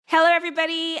Hello,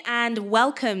 everybody, and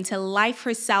welcome to Life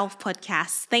Herself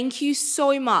podcast. Thank you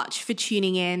so much for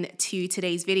tuning in to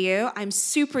today's video. I'm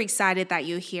super excited that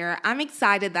you're here. I'm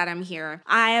excited that I'm here.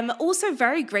 I am also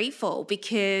very grateful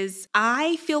because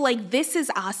I feel like this is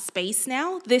our space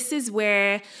now. This is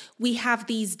where we have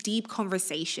these deep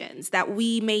conversations that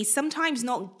we may sometimes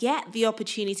not get the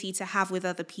opportunity to have with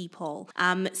other people.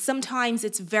 Sometimes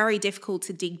it's very difficult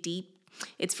to dig deep.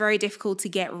 It's very difficult to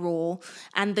get raw.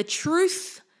 And the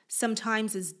truth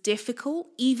sometimes is difficult,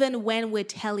 even when we're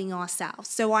telling ourselves.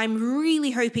 So I'm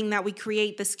really hoping that we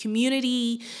create this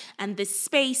community and this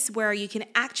space where you can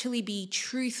actually be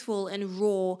truthful and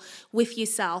raw with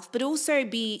yourself, but also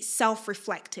be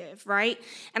self-reflective, right?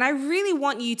 And I really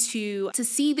want you to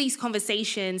see these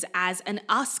conversations as an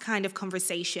us kind of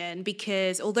conversation,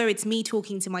 because although it's me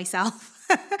talking to myself,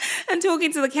 and talking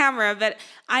to the camera, but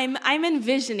I'm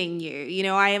envisioning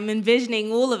you. I am envisioning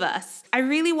all of us. I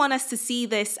really want us to see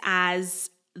this as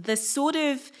the sort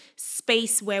of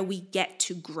space where we get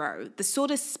to grow, the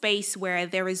sort of space where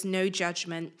there is no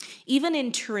judgment, even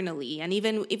internally, and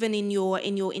even in your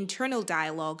internal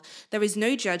dialogue, there is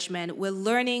no judgment. We're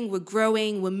learning, we're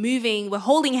growing, we're moving, we're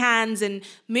holding hands and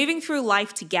moving through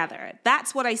life together.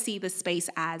 That's what I see this space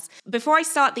as. Before I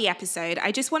start the episode,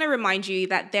 I just want to remind you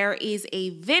that there is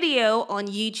a video on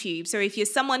YouTube. So if you're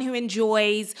someone who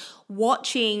enjoys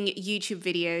watching YouTube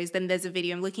videos, then there's a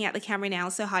video. I'm looking at the camera now,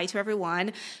 so hi to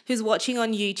everyone who's watching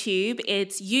on YouTube.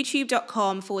 It's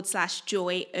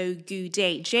youtube.com/Joy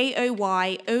Ogude,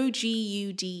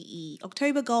 JOYOGUDE,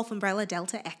 October Golf Umbrella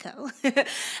Delta Echo.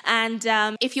 And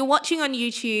if you're watching on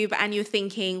YouTube and you're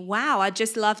thinking, wow, I'd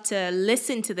just love to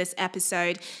listen to this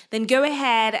episode, then go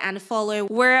ahead and follow.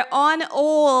 We're on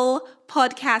all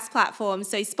podcast platforms,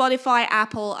 so Spotify,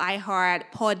 Apple, iHeart,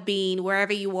 Podbean,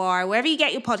 wherever you are, wherever you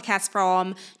get your podcast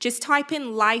from, just type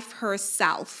in Life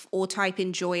Herself or type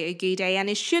in Joy Ogude and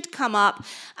it should come up.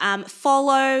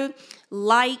 Follow,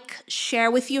 like, share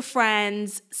with your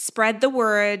friends, spread the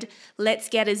word. Let's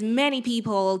get as many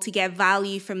people to get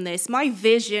value from this. My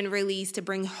vision really is to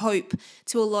bring hope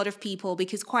to a lot of people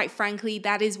because quite frankly,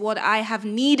 that is what I have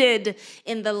needed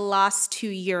in the last 2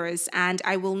 years, and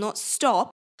I will not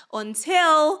stop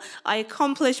until I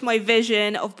accomplish my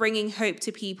vision of bringing hope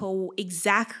to people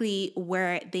exactly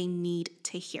where they need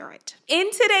to hear it.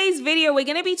 In today's video, we're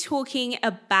going to be talking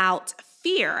about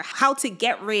fear, how to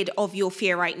get rid of your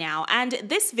fear right now. And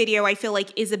this video, I feel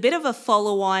like, is a bit of a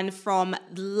follow-on from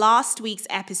last week's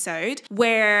episode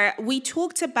where we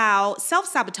talked about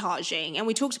self-sabotaging and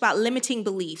we talked about limiting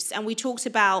beliefs and we talked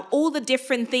about all the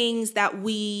different things that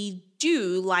we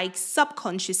do, like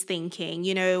subconscious thinking,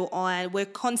 we're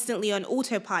constantly on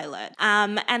autopilot.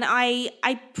 And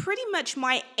I pretty much,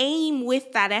 my aim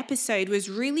with that episode was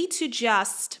really to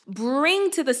just bring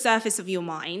to the surface of your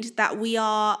mind that we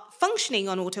are functioning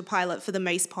on autopilot for the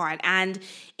most part. And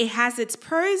it has its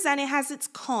pros and it has its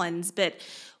cons, but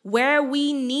where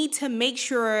we need to make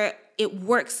sure it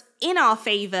works in our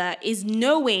favor is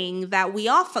knowing that we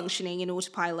are functioning in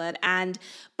autopilot. And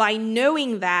by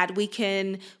knowing that, we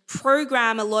can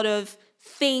program a lot of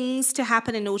things to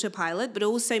happen in autopilot, but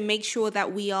also make sure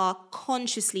that we are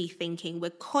consciously thinking,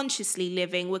 we're consciously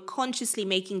living, we're consciously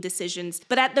making decisions.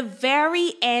 But at the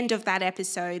very end of that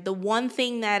episode, the one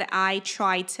thing that I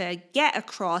tried to get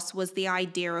across was the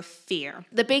idea of fear.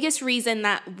 The biggest reason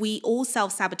that we all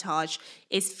self-sabotage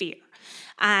is fear.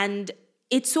 And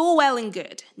it's all well and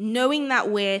good knowing that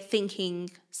we're thinking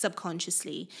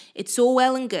subconsciously. It's all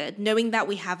well and good knowing that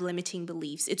we have limiting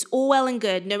beliefs. It's all well and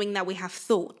good knowing that we have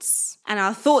thoughts, and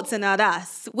our thoughts are not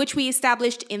us, which we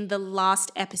established in the last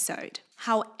episode.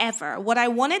 However, what I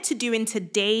wanted to do in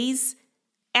today's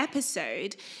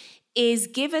episode is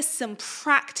give us some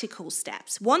practical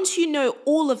steps. Once you know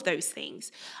all of those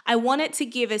things, I wanted to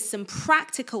give us some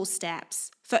practical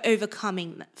steps for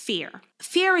overcoming fear.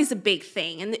 Fear is a big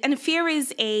thing, and fear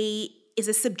is a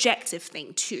subjective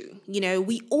thing too.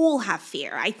 We all have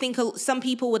fear. I think some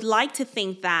people would like to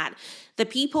think that the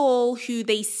people who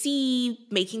they see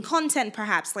making content,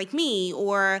 perhaps like me,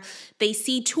 or they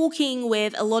see talking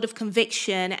with a lot of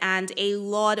conviction and a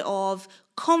lot of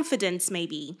confidence,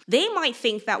 maybe, they might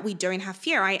think that we don't have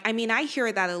fear. I mean, I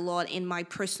hear that a lot in my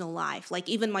personal life. Like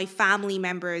even my family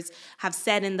members have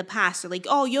said in the past, they're like,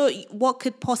 oh, what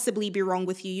could possibly be wrong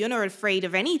with you? You're not afraid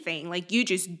of anything. Like you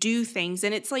just do things.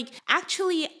 And it's like,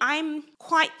 actually, I'm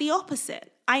quite the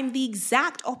opposite. I'm the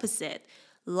exact opposite.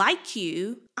 Like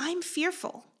you, I'm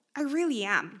fearful. I really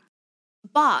am.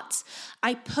 But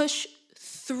I push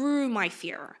through my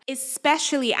fear.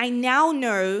 Especially, I now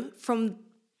know from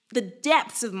the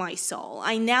depths of my soul,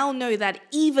 I now know that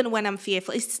even when I'm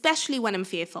fearful, especially when I'm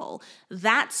fearful,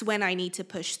 that's when I need to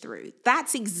push through.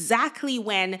 That's exactly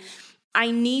when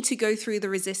I need to go through the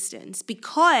resistance,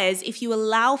 because if you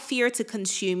allow fear to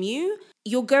consume you,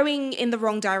 you're going in the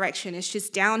wrong direction. It's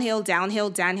just downhill,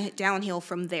 downhill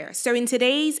from there. So in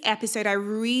today's episode, I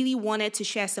really wanted to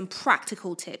share some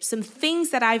practical tips, some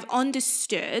things that I've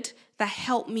understood that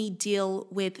help me deal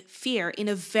with fear in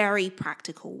a very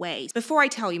practical way. Before I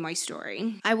tell you my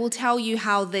story, I will tell you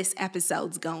how this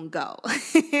episode's gonna go.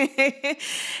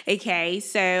 Okay,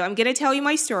 so I'm gonna tell you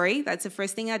my story. That's the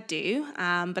first thing I do.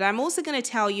 But I'm also gonna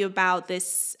tell you about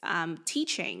this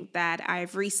teaching that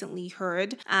I've recently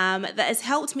heard that has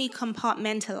helped me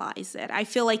compartmentalize it. I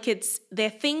feel like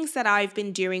they're things that I've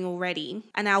been doing already,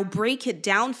 and I'll break it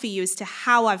down for you as to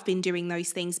how I've been doing those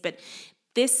things. But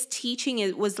this teaching,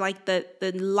 it was like the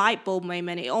light bulb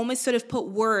moment. It almost sort of put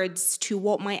words to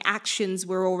what my actions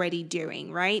were already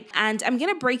doing, right? And I'm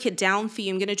going to break it down for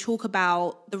you. I'm going to talk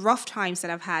about the rough times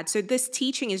that I've had. So this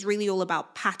teaching is really all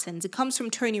about patterns. It comes from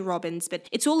Tony Robbins, but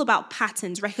it's all about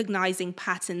patterns, recognizing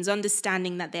patterns,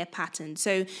 understanding that they're patterns.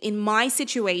 So in my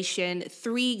situation,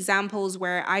 3 examples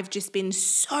where I've just been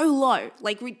so low,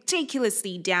 like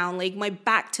ridiculously down, like my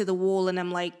back to the wall, and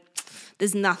I'm like,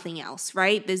 there's nothing else,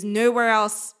 right? There's nowhere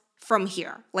else from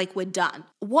here. Like, we're done.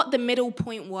 What the middle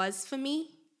point was for me,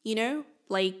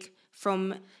 like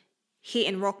from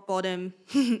hitting rock bottom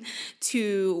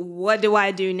to what do I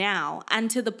do now?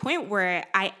 And to the point where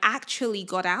I actually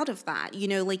got out of that,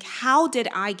 like how did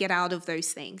I get out of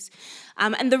those things?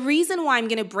 And the reason why I'm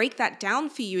going to break that down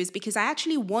for you is because I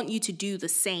actually want you to do the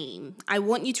same. I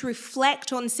want you to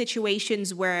reflect on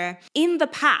situations where in the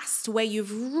past, where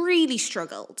you've really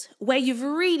struggled, where you've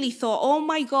really thought, oh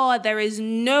my God, there is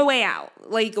no way out.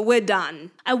 Like, we're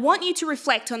done. I want you to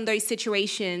reflect on those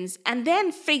situations and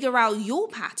then figure out your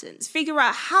patterns, figure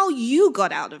out how you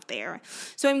got out of there.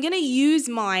 So I'm going to use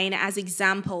mine as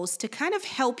examples to kind of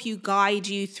help you, guide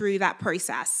you through that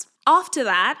process. After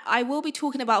that, I will be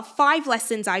talking about 5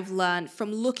 lessons I've learned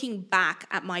from looking back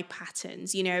at my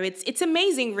patterns. It's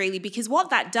amazing, really, because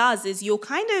what that does is you're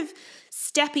kind of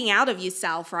stepping out of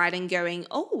yourself, right, and going,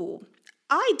 oh,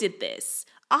 I did this.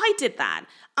 I did that.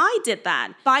 I did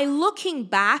that. By looking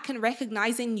back and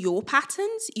recognizing your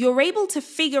patterns, you're able to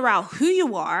figure out who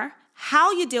you are,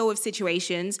 how you deal with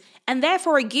situations, and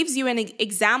therefore it gives you an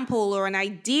example or an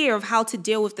idea of how to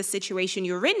deal with the situation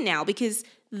you're in now, because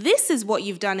this is what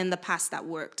you've done in the past that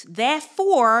worked.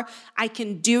 Therefore, I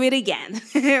can do it again,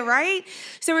 right?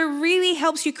 So it really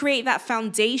helps you create that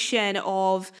foundation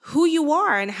of who you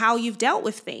are and how you've dealt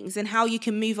with things and how you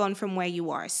can move on from where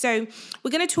you are. So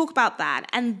we're going to talk about that.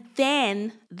 And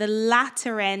then the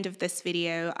latter end of this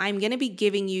video, I'm going to be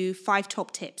giving you 5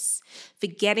 top tips for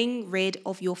getting rid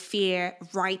of your fear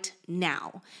right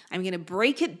now. I'm going to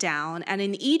break it down. And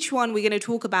in each one, we're going to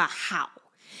talk about how.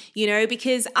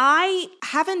 Because I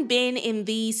haven't been in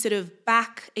these sort of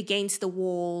back against the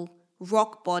wall,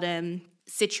 rock bottom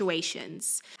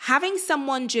situations. Having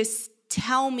someone just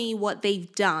tell me what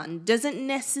they've done doesn't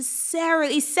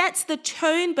necessarily, it sets the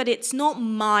tone, but it's not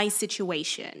my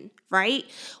situation, right?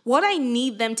 What I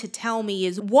need them to tell me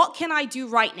is, what can I do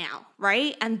right now,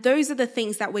 right? And those are the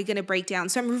things that we're going to break down.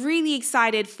 So I'm really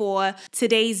excited for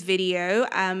today's video /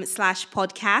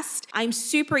 podcast. I'm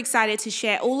super excited to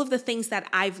share all of the things that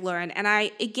I've learned. And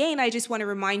I just want to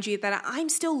remind you that I'm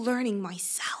still learning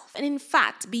myself. And in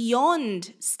fact,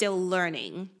 beyond still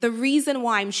learning, the reason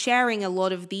why I'm sharing a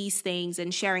lot of these things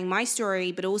and sharing my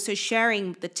story, but also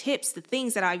sharing the tips, the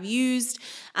things that I've used,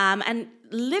 and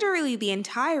literally the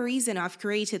entire reason I've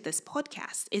created this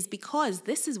podcast is because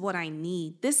this is what I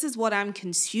need. This is what I'm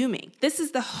consuming. This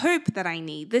is the hope that I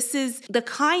need. This is the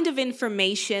kind of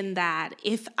information that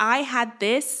if I had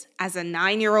this as a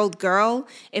 9-year-old girl,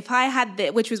 if I had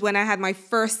this, which was when I had my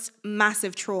first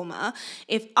massive trauma,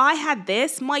 if I had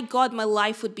this, my God, my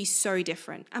life would be so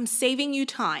different. I'm saving you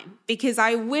time because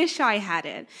I wish I had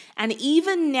it. And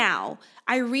even now,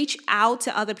 I reach out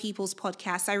to other people's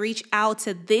podcasts. I reach out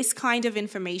to this kind of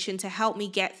information to help me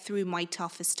get through my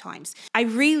toughest times. I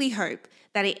really hope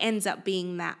that it ends up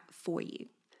being that for you.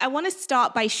 I want to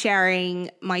start by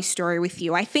sharing my story with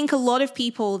you. I think a lot of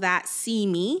people that see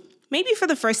me, maybe for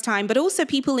the first time, but also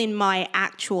people in my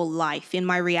actual life, in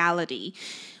my reality,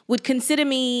 would consider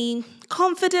me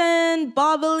confident,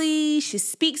 bubbly, she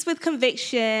speaks with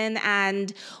conviction.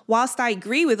 And whilst I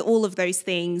agree with all of those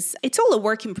things, it's all a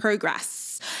work in progress.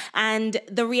 And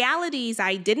the reality is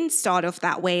I didn't start off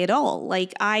that way at all.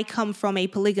 Like, I come from a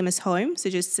polygamous home.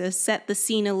 So just to set the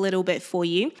scene a little bit for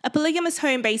you, a polygamous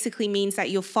home basically means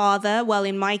that your father, well,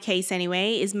 in my case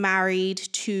anyway, is married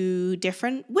to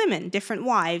different women, different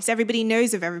wives. Everybody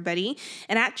knows of everybody.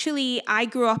 And actually, I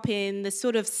grew up in the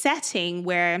sort of setting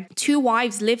where two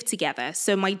wives lived together.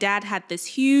 So my dad had this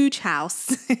huge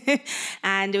house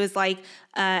and it was like,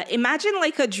 imagine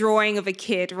like a drawing of a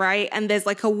kid, right? And there's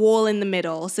like a wall in the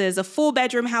middle. So there's a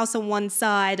 4-bedroom house on one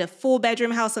side, a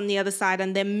 4-bedroom house on the other side,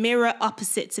 and they're mirror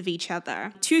opposites of each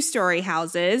other. 2-story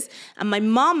houses. And my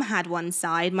mom had one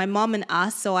side, my mom and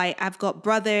us. So I've got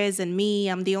brothers and me.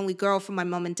 I'm the only girl from my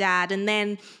mom and dad. And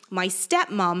then my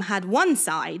stepmom had one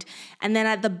side. And then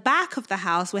at the back of the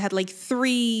house, we had like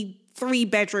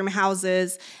three-bedroom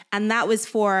houses, and that was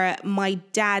for my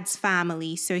dad's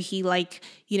family. So he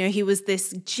he was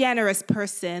this generous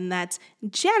person that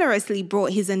generously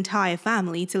brought his entire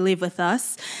family to live with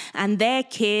us and their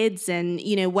kids and,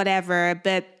 whatever.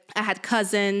 But I had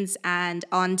cousins and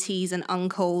aunties and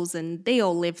uncles, and they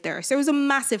all lived there. So it was a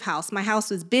massive house. My house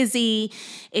was busy.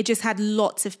 It just had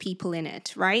lots of people in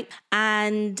it, right?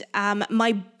 And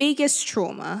my biggest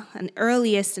trauma and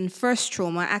earliest and first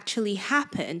trauma actually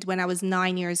happened when I was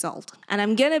 9 years old. And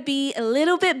I'm going to be a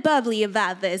little bit bubbly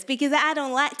about this because I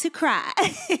don't like to cry.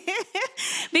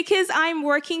 Because I'm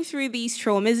working through these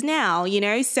traumas now,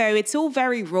 so it's all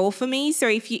very raw for me. So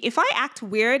if I act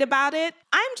weird about it,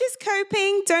 I'm just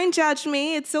coping. Don't judge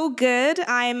me. It's all good.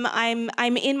 I'm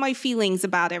in my feelings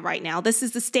about it right now. This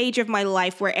is the stage of my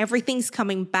life where everything's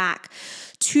coming back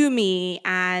to me.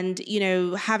 And,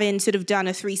 having sort of done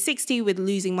a 360 with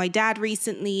losing my dad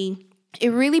recently, it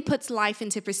really puts life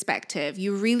into perspective.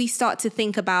 You really start to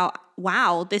think about,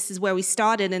 wow, this is where we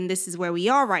started and this is where we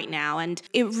are right now. And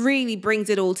it really brings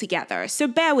it all together. So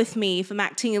bear with me if I'm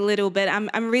acting a little bit. I'm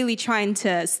really trying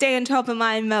to stay on top of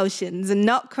my emotions and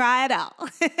not cry at all.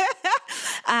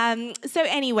 So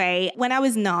anyway, when I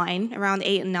was 9, around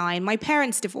 8 and 9, my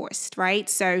parents divorced, right?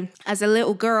 So as a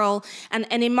little girl, and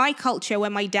in my culture, where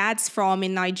my dad's from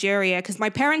in Nigeria, because my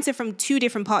parents are from 2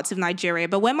 different parts of Nigeria,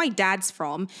 but where my dad's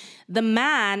from, the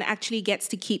man actually gets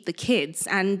to keep the kids.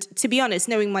 And to be honest,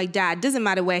 knowing my dad, doesn't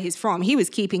matter where he's from, he was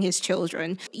keeping his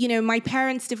children. My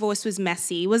parents' divorce was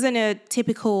messy. It wasn't a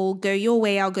typical go your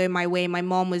way, I'll go my way. My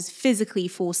mom was physically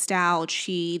forced out.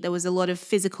 There was a lot of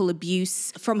physical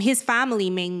abuse from his family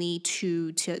mainly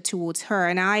towards her.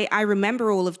 And I remember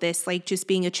all of this, like just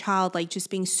being a child, like just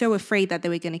being so afraid that they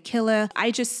were going to kill her.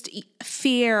 I just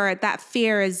that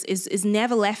fear is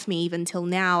never left me even till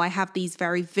now. I have these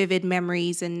very vivid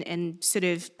memories and sort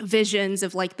of visions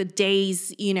of like the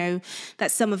days,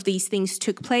 that some of these things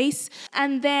took place.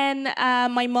 And then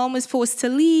my mom was forced to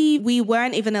leave. We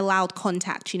weren't even allowed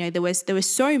contact. They were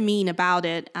so mean about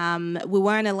it. We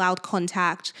weren't allowed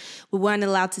contact. We weren't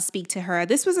allowed to speak to her.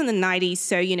 This was in the 90s,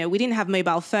 so we didn't have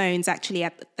mobile phones actually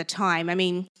at the time. I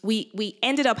mean, we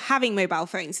ended up having mobile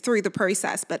phones through the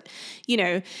process, but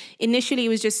initially it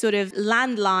was just sort of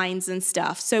landlines and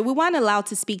stuff. So we weren't allowed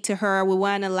to speak to her. We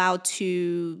weren't allowed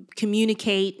to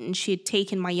communicate, and she had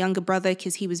taken my younger brother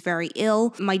because he was very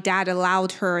ill. My dad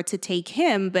allowed her to take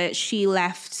him, but she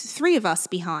left 3 of us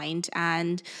behind.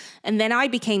 And then I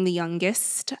became the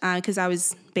youngest because I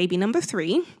was baby number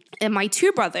 3. And my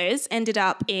 2 brothers ended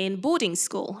up in boarding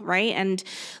school, right? And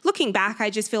looking back, I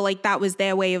just feel like that was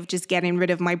their way of just getting rid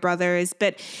of my brothers.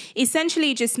 But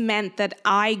essentially just meant that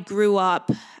I grew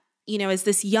up, as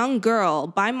this young girl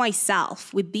by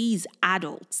myself with these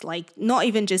adults, like not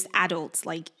even just adults,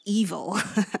 like evil,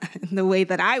 in the way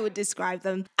that I would describe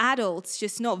them. Adults,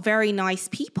 just not very nice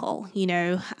people,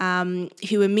 who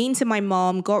were mean to my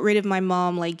mom, got rid of my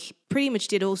mom, like pretty much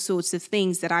did all sorts of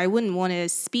things that I wouldn't want to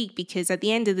speak, because at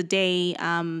the end of the day,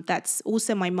 that's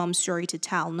also my mom's story to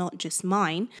tell, not just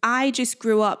mine. I just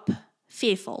grew up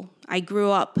fearful. I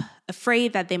grew up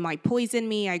afraid that they might poison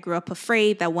me. I grew up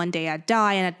afraid that one day I'd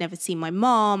die and I'd never see my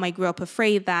mom. I grew up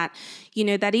afraid that,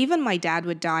 that even my dad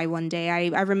would die one day.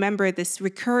 I remember this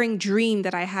recurring dream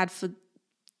that I had for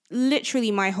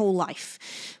literally my whole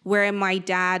life, where my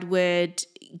dad would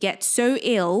get so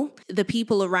ill, the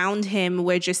people around him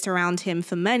were just around him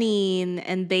for money,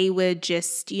 and they would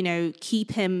just,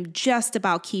 keep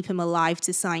him alive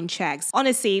to sign checks.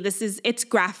 Honestly, it's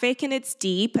graphic and it's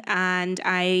deep, and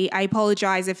I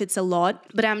apologize if it's a lot,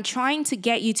 but I'm trying to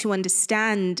get you to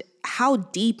understand how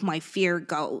deep my fear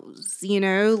goes,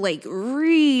 like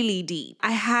really deep.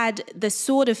 I had the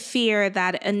sort of fear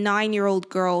that a 9-year-old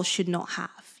girl should not have.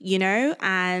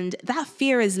 and that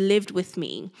fear has lived with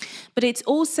me. But it's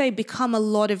also become a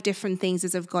lot of different things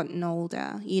as I've gotten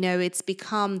older. It's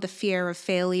become the fear of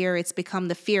failure. It's become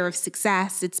the fear of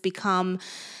success. It's become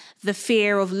the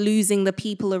fear of losing the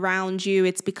people around you.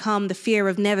 It's become the fear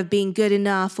of never being good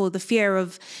enough, or the fear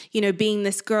of, being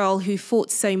this girl who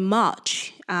fought so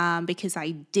much because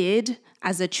I did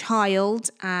as a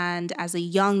child and as a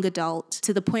young adult,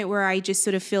 to the point where I just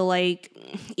sort of feel like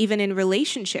even in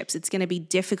relationships, it's going to be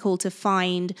difficult to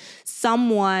find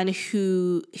someone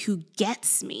who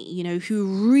gets me,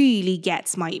 who really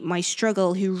gets my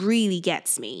struggle, who really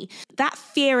gets me. That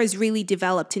fear has really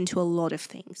developed into a lot of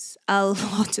things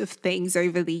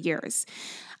over the years.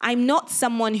 I'm not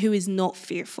someone who is not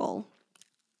fearful.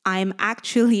 I'm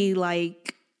actually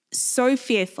so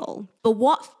fearful. But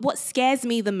what scares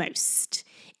me the most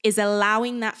is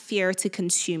allowing that fear to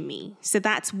consume me. So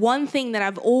that's one thing that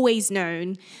I've always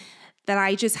known, that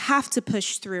I just have to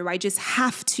push through. I just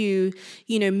have to,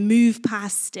 move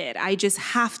past it. I just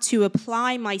have to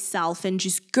apply myself and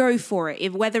just go for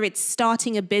it, whether it's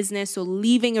starting a business or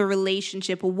leaving a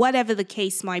relationship or whatever the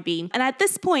case might be. And at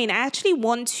this point, I actually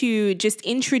want to just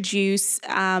introduce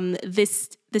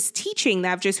this teaching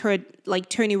that I've just heard, like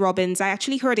Tony Robbins. I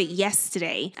actually heard it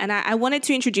yesterday. And I wanted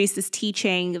to introduce this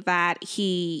teaching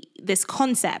this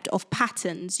concept of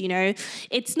patterns,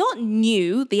 It's not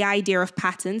new, the idea of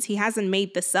patterns. He hasn't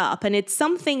made this up. And it's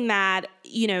something that,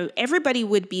 everybody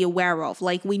would be aware of.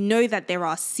 Like, we know that there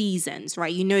are seasons,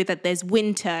 right? You know that there's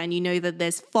winter, and you know that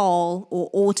there's fall or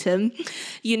autumn.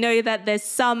 You know that there's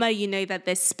summer, you know that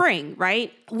there's spring,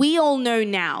 right? We all know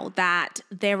now that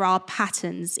there are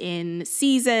patterns in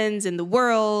seasons, in the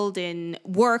world, in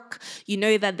work. You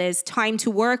know that there's time to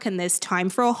work and there's time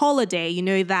for a holiday. You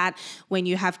know that when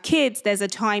you have kids, there's a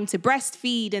time to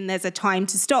breastfeed and there's a time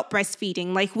to stop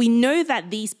breastfeeding. Like, we know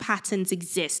that these patterns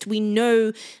exist. We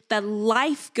know that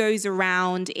life goes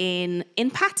around in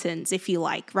patterns, if you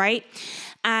like, right?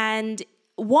 And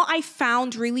what I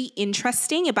found really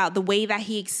interesting about the way that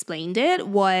he explained it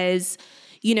was,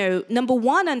 number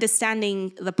one,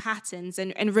 understanding the patterns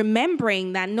and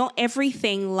remembering that not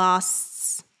everything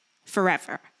lasts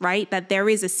forever, right? That there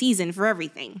is a season for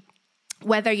everything.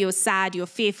 Whether you're sad, you're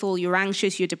fearful, you're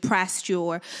anxious, you're depressed,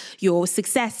 you're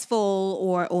successful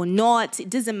or not, it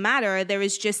doesn't matter. There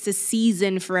is just a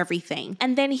season for everything.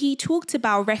 And then he talked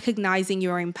about recognizing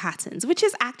your own patterns, which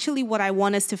is actually what I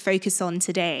want us to focus on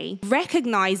today.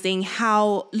 Recognizing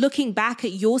how, looking back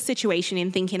at your situation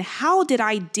and thinking, how did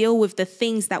I deal with the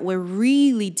things that were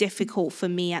really difficult for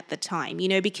me at the time?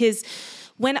 Because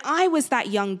when I was that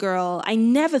young girl, I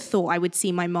never thought I would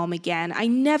see my mom again. I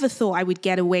never thought I would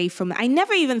get away from it. I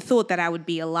never even thought that I would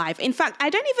be alive. In fact,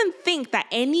 I don't even think that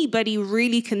anybody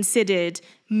really considered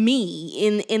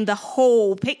me in the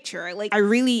whole picture. Like,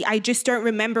 I just don't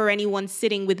remember anyone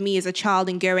sitting with me as a child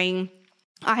and going,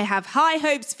 I have high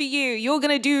hopes for you. You're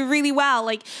going to do really well.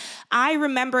 Like, I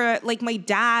remember, my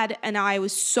dad and I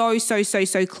was so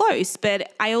close.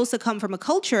 But I also come from a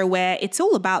culture where it's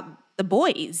all about the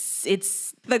boys.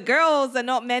 The girls are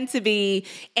not meant to be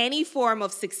any form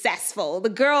of successful. The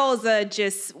girls are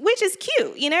just, we're just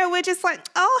cute, we're just like,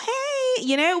 oh,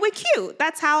 hey, we're cute.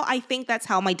 That's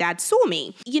how my dad saw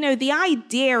me. The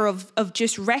idea of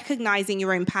just recognizing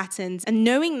your own patterns and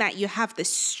knowing that you have the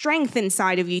strength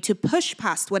inside of you to push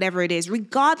past whatever it is,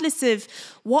 regardless of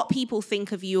what people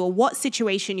think of you or what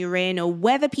situation you're in or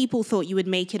whether people thought you would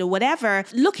make it or whatever.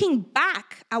 Looking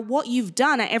back at what you've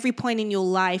done at every point in your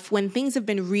life when things have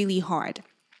been really hard,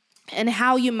 and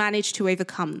how you managed to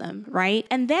overcome them, right?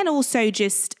 And then also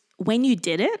just when you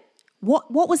did it, what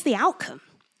was the outcome?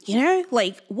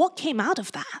 What came out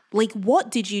of that?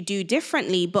 What did you do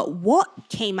differently, but what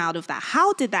came out of that?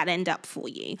 How did that end up for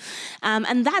you?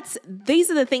 And these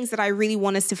are the things that I really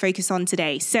want us to focus on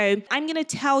today. So I'm going to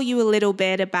tell you a little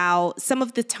bit about some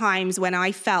of the times when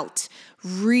I felt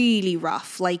really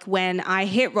rough, like when I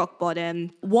hit rock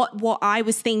bottom, what I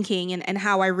was thinking and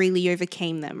how I really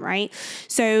overcame them, right?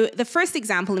 So the first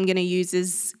example I'm going to use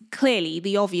is clearly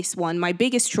the obvious one. My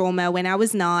biggest trauma when I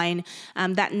was 9,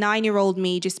 that 9-year-old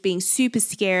me just being super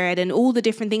scared and all the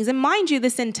different things. And mind you,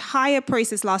 this entire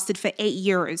process lasted for 8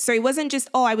 years. So it wasn't just,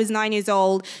 I was 9 years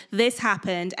old, this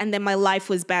happened, and then my life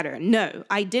was better. No,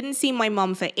 I didn't see my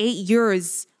mom for 8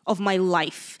 years of my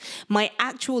life, my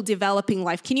actual developing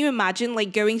life. Can you imagine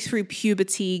going through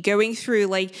puberty, going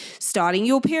through starting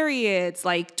your periods,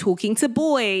 talking to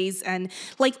boys and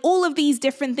all of these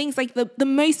different things, the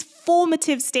most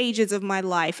formative stages of my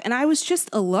life. And I was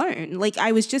just alone.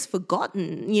 I was just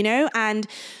forgotten, and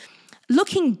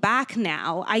looking back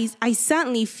now, I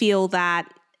certainly feel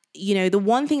that the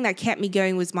one thing that kept me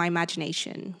going was my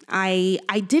imagination. I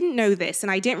didn't know this,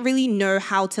 and I didn't really know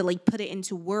how to put it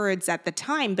into words at the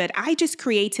time, but I just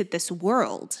created this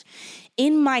world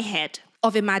in my head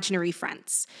of imaginary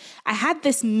friends. I had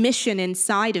this mission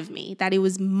inside of me that it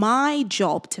was my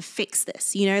job to fix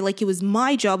this, it was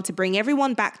my job to bring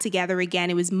everyone back together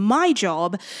again. It was my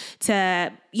job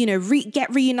to,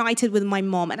 get reunited with my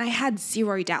mom. And I had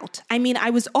zero doubt. I mean,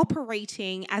 I was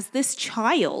operating as this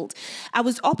child. I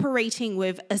was operating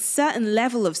with a certain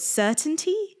level of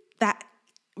certainty that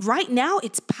right now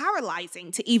it's paralyzing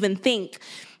to even think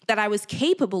that I was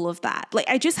capable of that.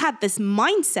 I just had this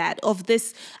mindset of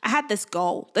this. I had this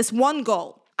goal, this one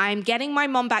goal. I'm getting my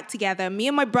mom back together. Me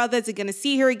and my brothers are going to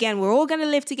see her again. We're all going to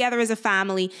live together as a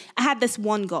family. I had this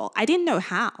one goal. I didn't know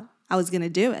how I was going to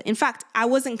do it. In fact, I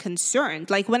wasn't concerned.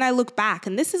 When I look back,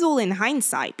 and this is all in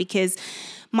hindsight because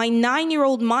my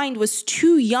 9-year-old mind was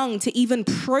too young to even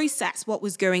process what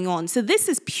was going on. So this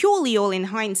is purely all in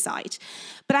hindsight.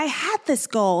 But I had this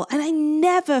goal, and I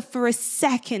never for a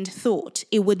second thought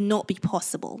it would not be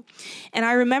possible. And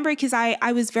I remember because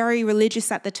I was very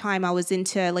religious at the time. I was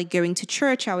into going to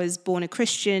church. I was born a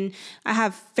Christian. I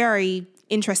have very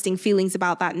interesting feelings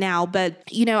about that now. But,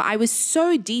 I was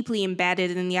so deeply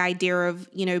embedded in the idea of,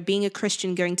 being a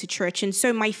Christian, going to church. And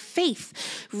so my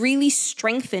faith really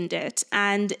strengthened it.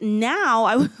 And now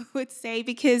I would say,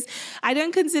 because I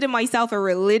don't consider myself a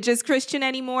religious Christian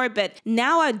anymore, but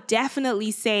now I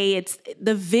definitely say it's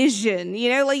the vision,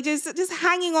 just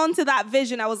hanging on to that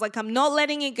vision. I was like, I'm not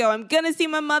letting it go. I'm going to see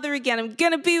my mother again. I'm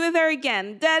going to be with her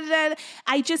again.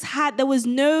 There was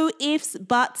no ifs,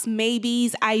 buts,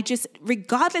 maybes.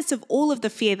 Regardless of all of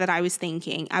the fear that I was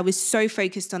thinking, I was so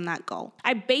focused on that goal.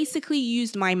 I basically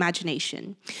used my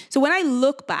imagination. So when I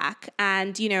look back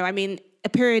and, a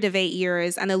period of 8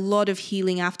 years and a lot of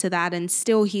healing after that and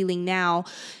still healing now.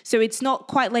 So it's not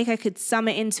quite like I could sum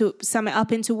it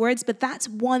up into words, but that's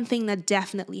one thing that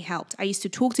definitely helped. I used to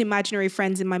talk to imaginary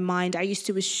friends in my mind. I used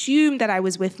to assume that I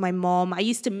was with my mom. I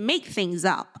used to make things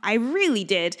up. I really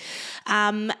did.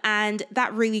 And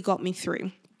that really got me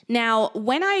through. Now,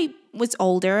 when I was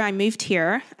older, I moved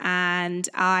here and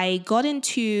I got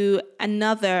into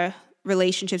another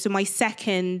relationship. So my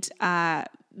second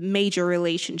major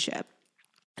relationship.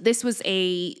 This was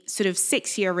a sort of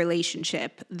 6-year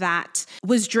relationship that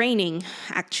was draining,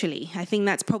 actually. I think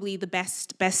that's probably the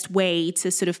best way to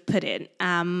sort of put it.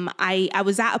 I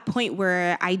was at a point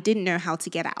where I didn't know how to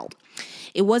get out.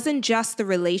 It wasn't just the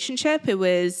relationship. It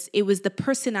was the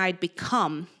person I'd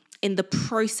become in the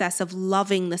process of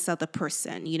loving this other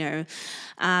person,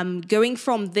 going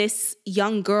from this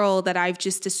young girl that I've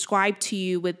just described to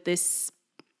you with this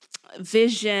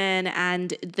vision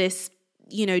and this,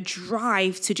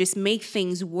 drive to just make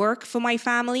things work for my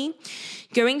family,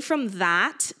 going from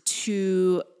that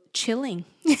to chilling.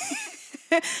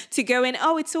 To go in,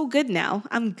 oh, it's all good now.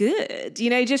 I'm good.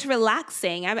 Just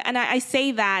relaxing. And I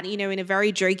say that, in a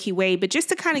very jokey way, but just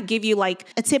to kind of give you a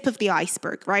tip of the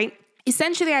iceberg, right?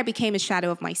 Essentially, I became a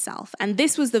shadow of myself. And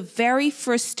this was the very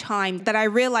first time that I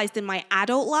realized in my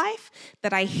adult life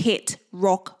that I hit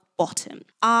rock bottom.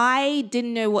 I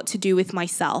didn't know what to do with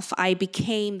myself. I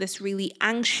became this really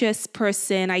anxious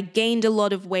person. I gained a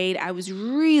lot of weight. I was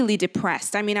really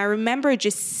depressed. I mean, I remember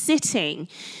just sitting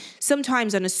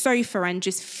sometimes on a sofa and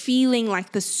just feeling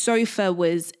like the sofa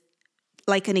was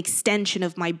like an extension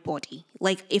of my body.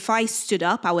 Like if I stood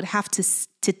up, I would have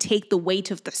to take the weight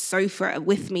of the sofa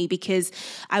with me because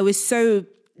I was so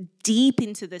deep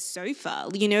into the sofa,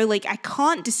 I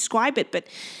can't describe it, but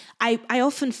I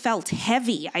often felt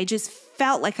heavy. I just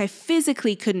felt like I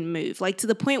physically couldn't move, to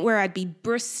the point where I'd be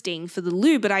bursting for the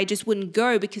loo, but I just wouldn't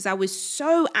go because I was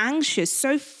so anxious,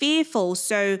 so fearful,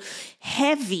 so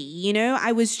heavy,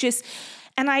 I was just,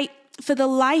 for the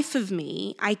life of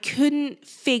me, I couldn't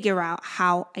figure out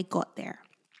how I got there.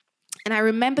 And I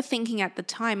remember thinking at the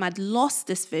time, I'd lost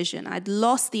this vision. I'd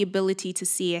lost the ability to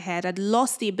see ahead. I'd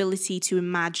lost the ability to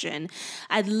imagine.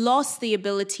 I'd lost the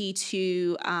ability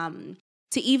to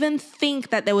even think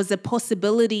that there was a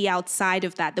possibility outside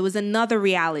of that. There was another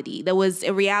reality. There was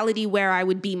a reality where I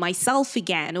would be myself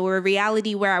again, or a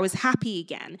reality where I was happy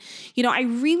again. I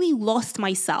really lost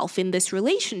myself in this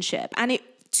relationship. And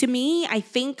to me, I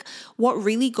think what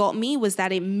really got me was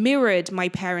that it mirrored my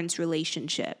parents'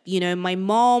 relationship. My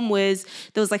mom there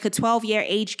was like a 12-year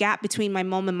age gap between my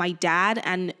mom and my dad.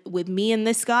 And with me and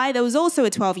this guy, there was also a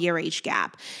 12-year age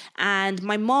gap. And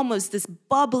my mom was this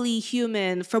bubbly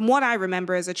human, from what I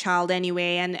remember as a child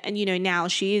anyway. And now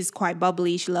she is quite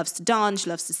bubbly. She loves to dance, she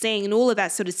loves to sing and all of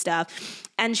that sort of stuff.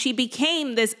 And she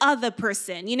became this other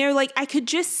person, I could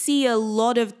just see a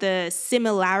lot of the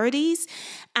similarities.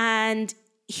 And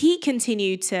he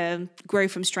continued to grow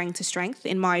from strength to strength,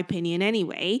 in my opinion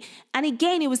anyway. And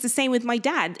again, it was the same with my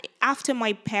dad. After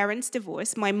my parents'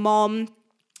 divorce, my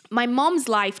mom's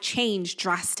life changed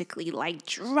drastically, like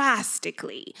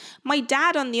drastically. My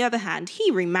dad, on the other hand,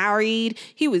 he remarried,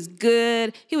 he was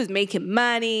good, he was making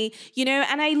money,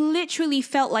 and I literally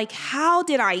felt like, how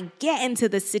did I get into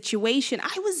this situation?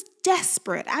 I was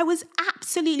desperate. I was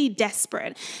absolutely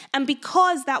desperate. And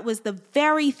because that was the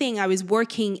very thing I was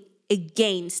working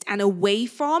against and away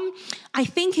from, I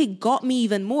think it got me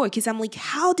even more, because I'm like,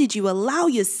 how did you allow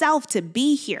yourself to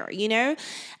be here,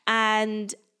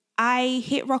 And I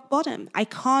hit rock bottom. I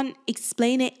can't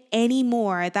explain it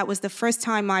anymore. That was the first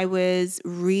time I was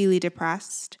really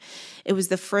depressed. It was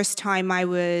the first time I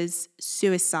was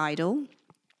suicidal.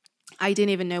 I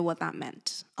didn't even know what that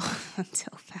meant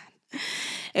until then.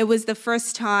 It was the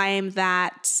first time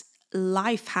that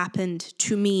life happened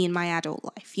to me in my adult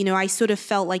life. I sort of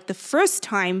felt like the first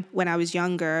time when I was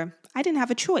younger, I didn't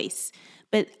have a choice.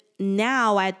 But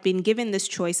now I'd been given this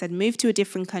choice. I'd moved to a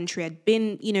different country. I'd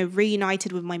been,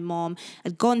 reunited with my mom.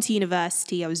 I'd gone to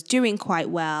university. I was doing quite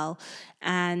well.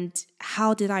 And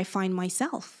how did I find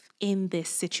myself in this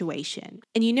situation?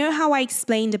 And you know how I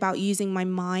explained about using my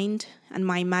mind and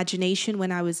my imagination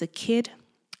when I was a kid?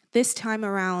 This time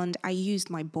around, I used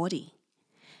my body.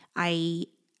 I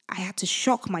had to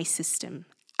shock my system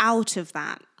out of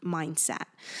that mindset.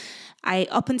 I,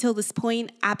 up until this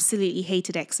point, absolutely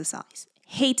hated exercise.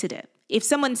 Hated it. If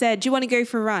someone said, do you want to go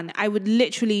for a run? I would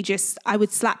literally I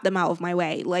would slap them out of my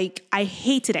way. Like, I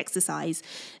hated exercise.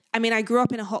 I mean, I grew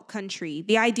up in a hot country.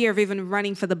 The idea of even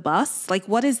running for the bus, like,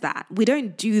 what is that? We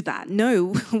don't do that.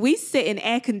 No, we sit in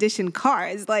air-conditioned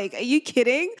cars. Like, are you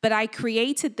kidding? But I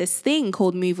created this thing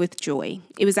called Move with Joy.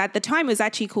 It was at the time, it was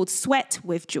actually called Sweat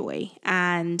with Joy.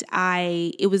 And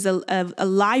it was a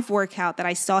live workout that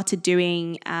I started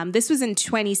doing. This was in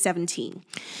 2017.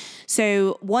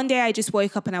 So one day I just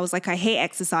woke up and I was like, I hate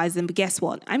exercising, but guess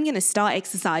what? I'm going to start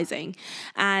exercising.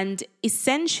 And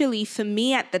essentially for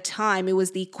me at the time, it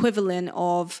was the equivalent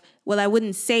of, well, I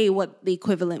wouldn't say what the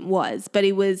equivalent was, but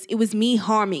it was me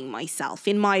harming myself,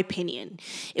 in my opinion.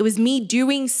 It was me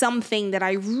doing something that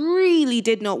I really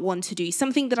did not want to do,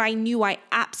 something that I knew I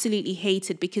absolutely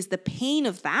hated, because the pain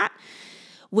of that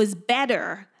was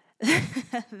better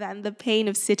than the pain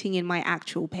of sitting in my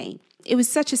actual pain. It was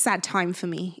such a sad time for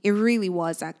me. It really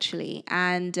was, actually.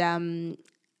 And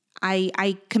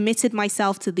I committed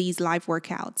myself to these live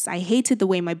workouts. I hated the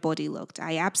way my body looked.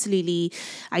 I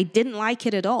didn't like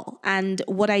it at all. And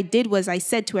what I did was I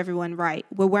said to everyone, right,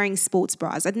 we're wearing sports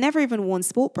bras. I'd never even worn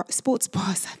sports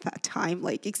bras at that time.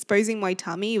 Like, exposing my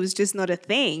tummy, it was just not a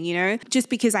thing, just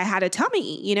because I had a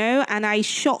tummy, and I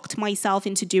shocked myself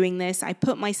into doing this. I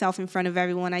put myself in front of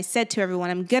everyone. I said to everyone,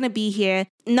 I'm going to be here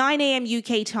 9 a.m.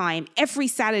 UK time every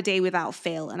Saturday without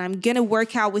fail. And I'm going to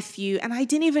work out with you. And I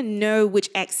didn't even know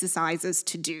which exercises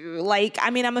to do. Like,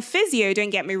 I mean, I'm a physio, don't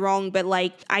get me wrong, but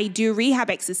like, I do rehab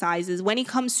exercises. When it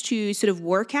comes to sort of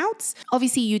workouts,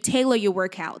 obviously you tailor your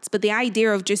workouts, but the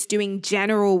idea of just doing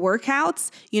general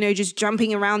workouts, just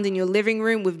jumping around in your living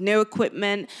room with no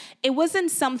equipment, it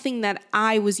wasn't something that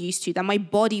I was used to, that my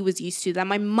body was used to, that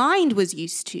my mind was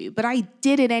used to. But I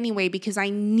did it anyway because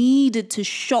I needed to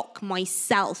shock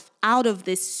myself out of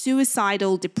this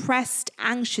suicidal, depressed,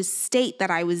 anxious state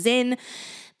that I was in,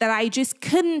 that I just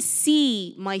couldn't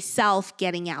see myself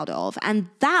getting out of. And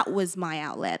that was my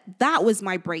outlet. That was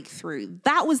my breakthrough.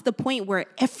 That was the point where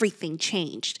everything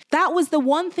changed. That was the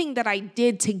one thing that I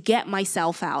did to get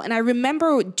myself out. And I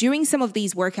remember doing some of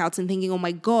these workouts and thinking, oh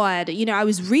my God, I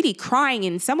was really crying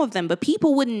in some of them, but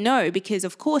people wouldn't know because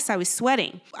of course I was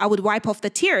sweating. I would wipe off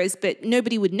the tears, but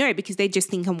nobody would know because they just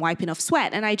think I'm wiping off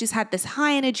sweat. And I just had this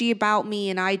high energy about me.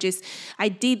 And I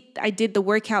did the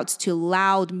workouts to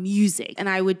loud music. And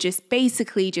I would just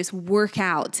basically just work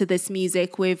out to this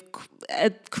music with a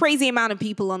crazy amount of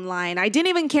people online. I didn't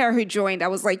even care who joined. I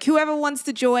was like, whoever wants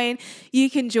to join, you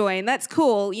can join. That's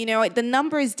cool. The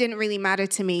numbers didn't really matter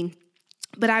to me.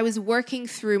 But I was working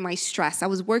through my stress. I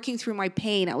was working through my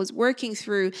pain. I was working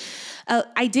through,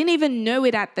 I didn't even know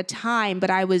it at the time, but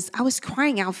I was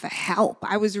crying out for help.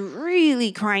 I was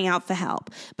really crying out for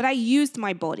help, but I used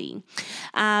my body.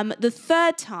 The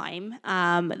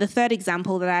third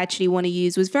example that I actually want to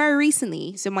use was very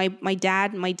recently. So my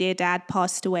dear dad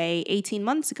passed away 18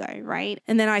 months ago, right?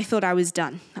 And then I thought I was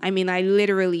done. I mean,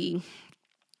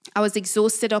 I was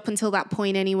exhausted up until that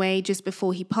point anyway, just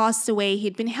before he passed away.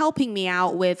 He'd been helping me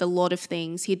out with a lot of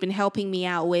things. He'd been helping me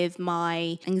out with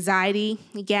my anxiety.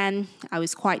 Again, I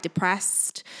was quite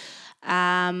depressed.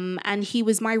 And he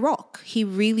was my rock. He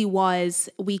really was.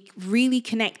 We really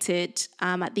connected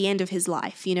at the end of his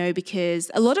life, because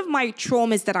a lot of my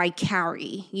traumas that I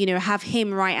carry, have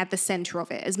him right at the center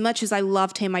of it. As much as I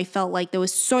loved him, I felt like there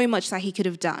was so much that he could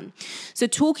have done. So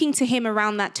talking to him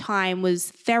around that time was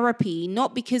therapy,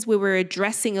 not because we were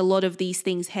addressing a lot of these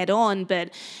things head on,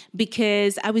 but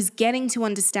because I was getting to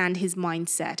understand his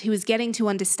mindset. He was getting to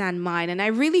understand mine. And I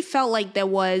really felt like there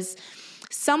was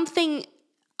something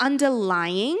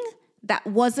underlying that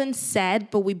wasn't said,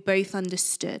 but we both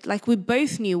understood. Like we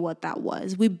both knew what that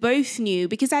was. We both knew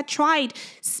because I tried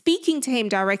speaking to him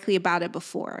directly about it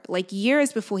before, like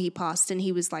years before he passed. And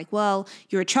he was like, well,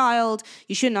 you're a child.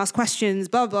 You shouldn't ask questions,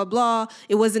 blah, blah, blah.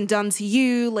 It wasn't done to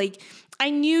you. Like I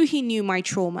knew he knew my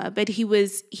trauma, but he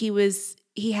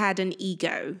had an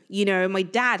ego. My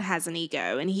dad has an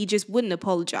ego and he just wouldn't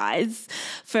apologize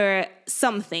for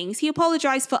some things. He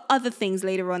apologized for other things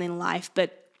later on in life,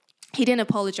 but he didn't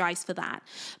apologize for that.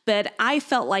 But I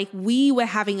felt like we were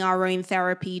having our own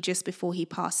therapy just before he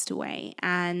passed away.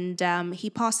 And he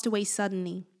passed away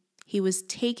suddenly. He was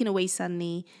taken away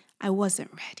suddenly. I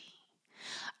wasn't ready.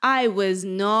 I was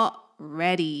not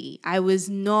ready. I was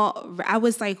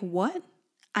like, what?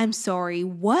 I'm sorry,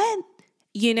 what?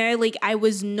 I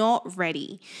was not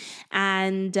ready.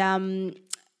 And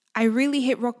I really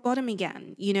hit rock bottom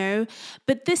again,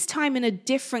 but this time in a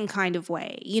different kind of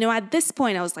way. At this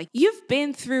point, I was like, you've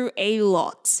been through a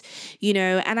lot,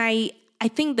 and I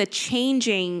think the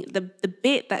changing, the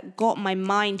bit that got my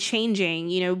mind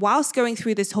changing, whilst going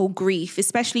through this whole grief,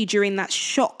 especially during that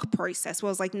shock process where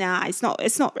I was like, nah, it's not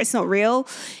real.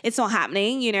 It's not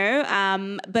happening,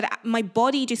 but my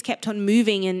body just kept on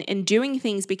moving and doing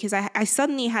things because I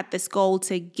suddenly had this goal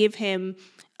to give him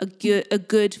a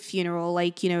good funeral, a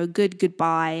good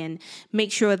goodbye, and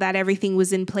make sure that everything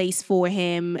was in place for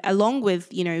him, along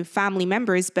with, family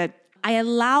members. But I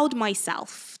allowed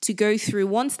myself to go through,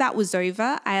 once that was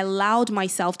over, I allowed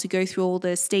myself to go through all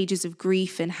the stages of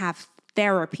grief and have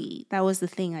therapy. That was the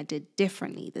thing I did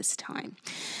differently this time.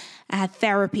 I had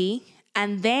therapy,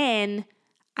 and then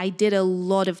I did a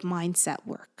lot of mindset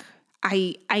work.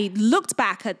 I looked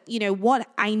back at, what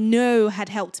I know had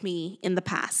helped me in the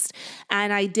past.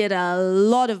 And I did a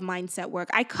lot of mindset work.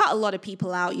 I cut a lot of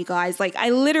people out, you guys.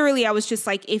 I was just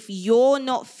like, if you're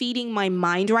not feeding my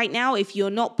mind right now, if you're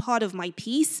not part of my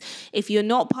peace, if you're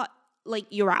not part,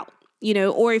 you're out.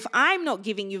 Or if I'm not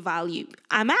giving you value,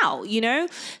 I'm out,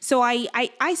 So I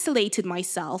isolated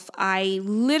myself. I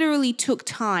literally took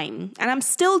time, and I'm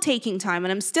still taking time,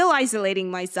 and I'm still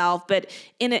isolating myself, but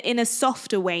in a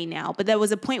softer way now. But there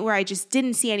was a point where I just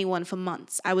didn't see anyone for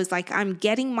months. I was like, I'm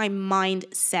getting my mind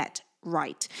set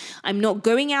right. I'm not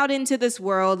going out into this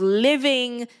world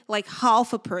living like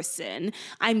half a person.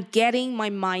 I'm getting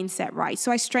my mindset right.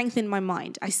 So I strengthened my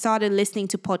mind. I started listening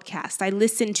to podcasts. I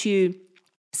listened to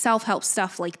self-help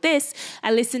stuff like this.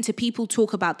 I listen to people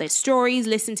talk about their stories,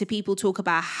 listen to people talk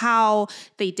about how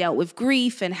they dealt with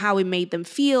grief and how it made them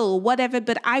feel or whatever.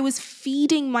 But I was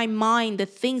feeding my mind the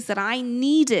things that I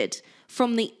needed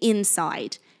from the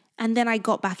inside. And then I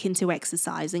got back into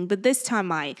exercising. But this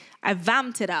time I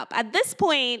vamped it up. At this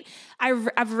point,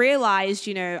 I've realized,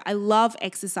 I love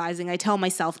exercising. I tell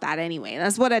myself that anyway.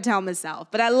 That's what I tell myself.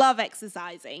 But I love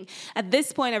exercising. At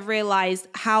this point, I've realized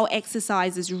how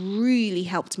exercise has really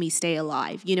helped me stay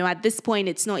alive. At this point,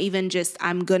 it's not even just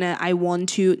I want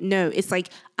to. No, it's like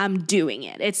I'm doing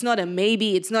it. It's not a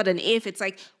maybe. It's not an if. It's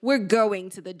like we're going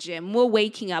to the gym. We're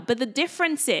waking up. But the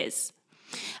difference is,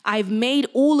 I've made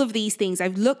all of these things.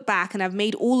 I've looked back and I've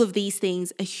made all of these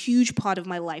things a huge part of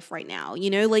my life right now.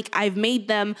 I've made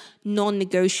them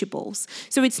non-negotiables.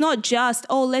 So it's not just,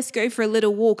 let's go for a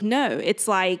little walk. No, it's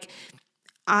like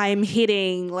I'm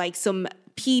hitting some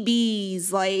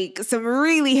PBs, some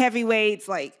really heavy weights,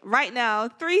 right now,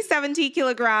 370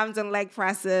 kilograms on leg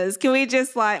presses. Can we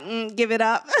just give it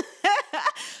up?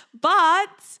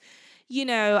 But,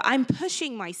 I'm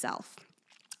pushing myself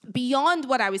beyond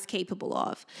what I was capable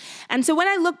of. And so when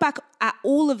I look back at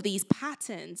all of these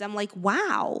patterns, I'm like,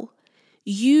 wow,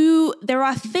 there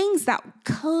are things that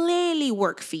clearly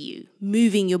work for you.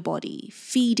 Moving your body,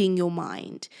 feeding your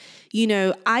mind,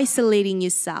 isolating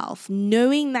yourself,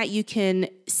 knowing that you can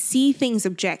see things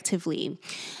objectively.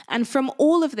 And from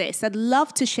all of this, I'd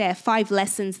love to share 5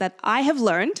 lessons that I have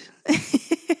learned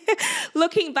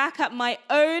looking back at my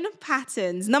own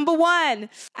patterns. Number 1,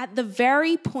 at the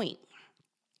very point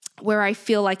where I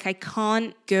feel like I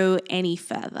can't go any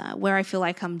further, where I feel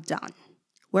like I'm done,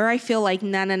 where I feel like,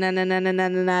 nah,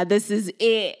 this is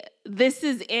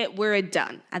it, we're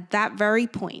done. At that very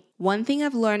point, one thing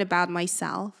I've learned about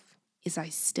myself is I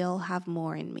still have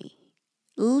more in me.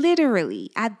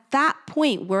 literally at that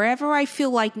point, wherever I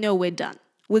feel like, no, we're done,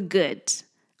 we're good.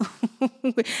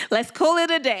 Let's call it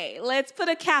a day. Let's put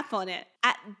a cap on it.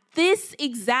 At this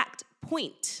exact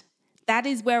point, that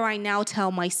is where I now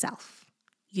tell myself,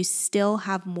 you still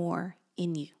have more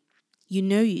in you. You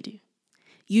know you do.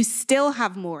 You still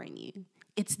have more in you.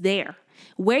 It's there.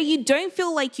 Where you don't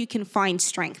feel like you can find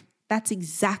strength, that's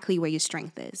exactly where your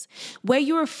strength is. Where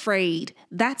you're afraid,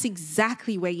 that's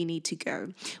exactly where you need to go.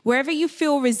 Wherever you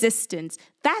feel resistance,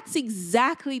 that's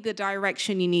exactly the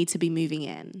direction you need to be moving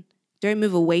in. Don't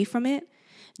move away from it.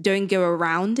 Don't go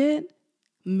around it.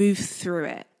 Move through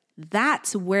it.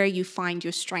 That's where you find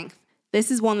your strength. This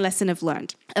is one lesson I've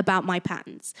learned about my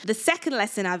patterns. The second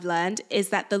lesson I've learned is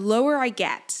that the lower I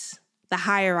get, the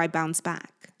higher I bounce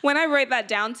back. When I wrote that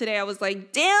down today, I was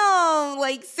like, damn,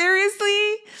 like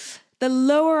seriously? The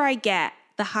lower I get,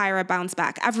 the higher I bounce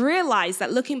back. I've realized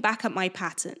that looking back at my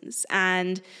patterns,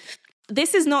 and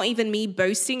this is not even me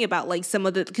boasting about like some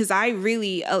of the, because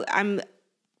I'm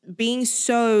being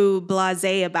so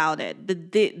blasé about it.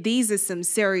 But these are some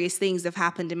serious things that have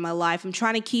happened in my life. I'm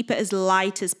trying to keep it as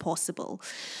light as possible.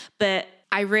 But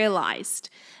I realized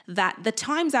that the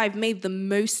times I've made the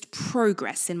most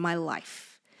progress in my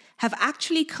life have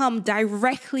actually come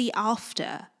directly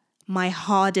after my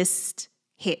hardest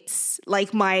hits,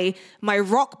 like my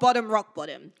rock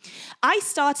bottom. I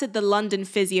started the London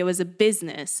Physio as a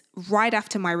business right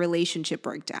after my relationship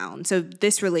broke down. So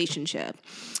this relationship,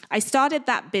 I started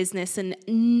that business and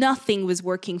nothing was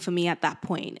working for me at that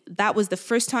point. That was the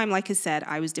first time, like I said,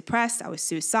 I was depressed, I was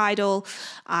suicidal,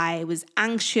 I was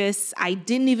anxious, I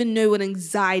didn't even know what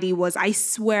anxiety was. I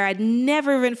swear I'd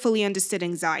never even fully understood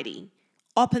anxiety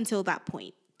up until that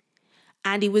point.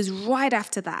 And it was right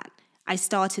after that I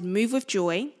started Move with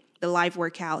Joy, the live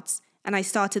workouts, and I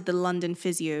started the London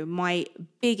Physio, my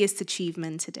biggest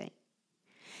achievement today.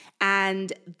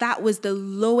 And that was the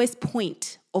lowest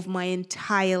point of my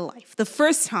entire life. The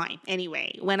first time,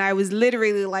 anyway, when I was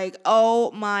literally like,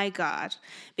 oh my God,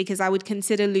 because I would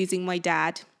consider losing my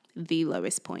dad the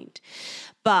lowest point.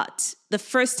 But the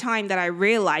first time that I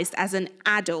realized as an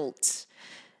adult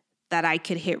that I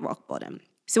could hit rock bottom.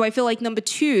 So I feel like number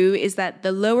 2 is that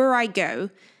the lower I go,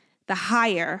 the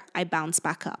higher I bounce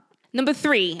back up. Number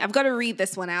 3, I've got to read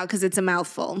this one out because it's a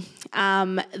mouthful.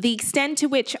 The extent to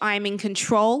which I'm in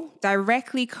control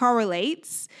directly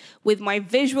correlates with my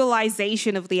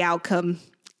visualization of the outcome.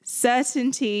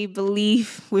 Certainty,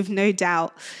 belief with no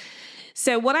doubt.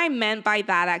 So what I meant by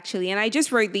that actually, and I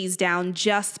just wrote these down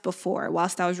just before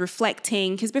whilst I was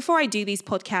reflecting, because before I do these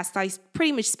podcasts, I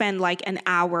pretty much spend like an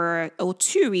hour or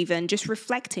 2 even just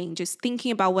reflecting, just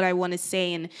thinking about what I want to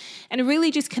say and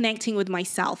really just connecting with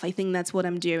myself. I think that's what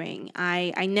I'm doing.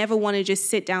 I never want to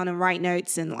just sit down and write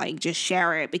notes and like just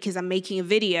share it because I'm making a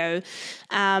video.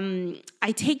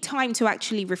 I take time to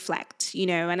actually reflect, you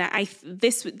know, and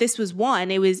this was one.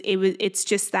 It's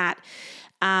just that,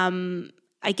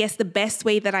 I guess the best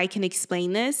way that I can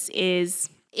explain this is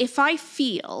if I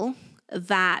feel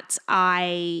that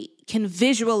I can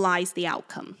visualize the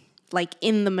outcome, like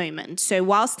in the moment. So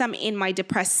whilst I'm in my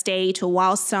depressed state or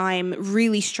whilst I'm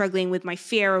really struggling with my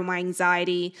fear or my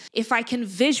anxiety, if I can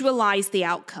visualize the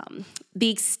outcome,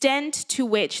 the extent to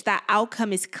which that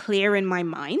outcome is clear in my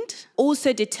mind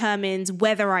also determines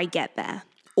whether I get there.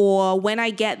 Or when I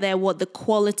get there, what the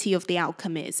quality of the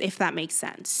outcome is, if that makes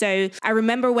sense. So I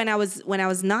remember when I was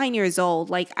 9 years old,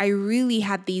 like I really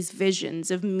had these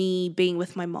visions of me being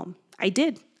with my mom. I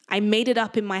did. I made it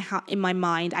up in my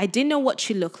mind. I didn't know what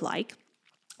she looked like,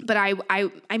 but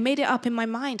I made it up in my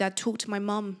mind. I'd talk to my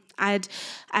mom. I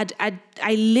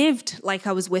lived like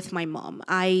I was with my mom.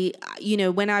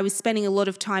 When I was spending a lot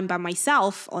of time by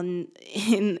myself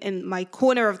in my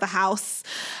corner of the house,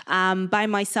 by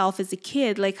myself as a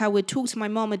kid, like I would talk to my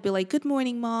mom. I'd be like, "Good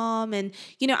morning, Mom," and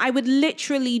I would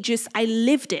literally I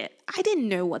lived it. I didn't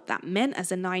know what that meant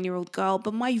as a 9-year-old girl,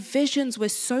 but my visions were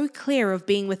so clear of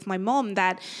being with my mom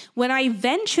that when I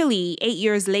eventually, 8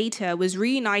 years later, was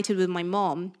reunited with my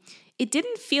mom, it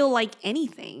didn't feel like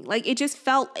anything. Like it just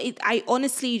felt, I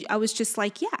was just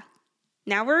like, yeah,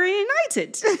 now we're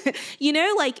reunited.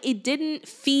 Like it didn't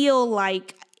feel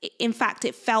like, in fact,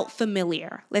 it felt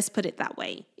familiar. Let's put it that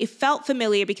way. It felt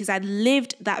familiar because I'd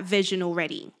lived that vision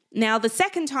already. Now, the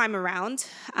second time around,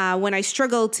 when I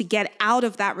struggled to get out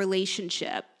of that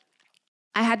relationship,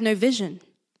 I had no vision.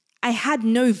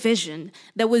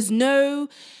 There was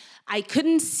I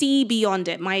couldn't see beyond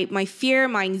it. My fear,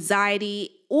 my anxiety,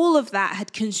 all of that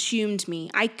had consumed me.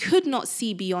 I could not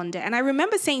see beyond it. And I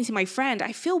remember saying to my friend,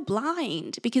 I feel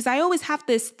blind because I always have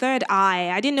this third eye.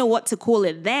 I didn't know what to call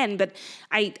it then, but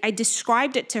I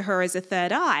described it to her as a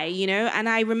third eye, and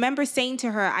I remember saying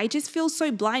to her, I just feel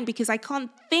so blind because I can't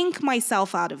think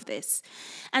myself out of this.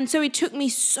 And so it took me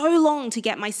so long to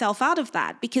get myself out of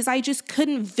that because I just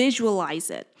couldn't visualize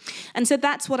it. And so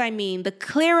that's what I mean. The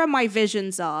clearer my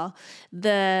visions are,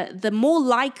 the more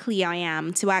likely I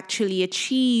am to actually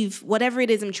achieve whatever it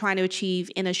is I'm trying to achieve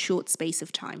in a short space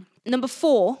of time. Number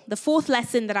 4, the fourth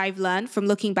lesson that I've learned from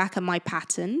looking back at my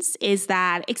patterns is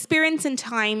that experience and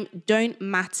time don't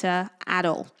matter at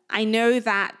all. I know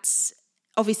that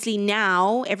obviously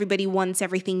now everybody wants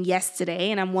everything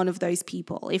yesterday, and I'm one of those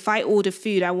people. If I order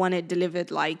food, I want it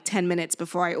delivered like 10 minutes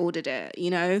before I ordered it,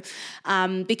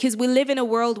 because we live in a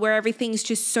world where everything's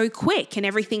just so quick and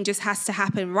everything just has to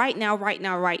happen right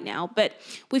now. But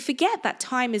we forget that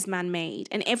time is man-made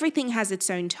and everything has its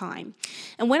own time.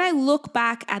 And when I look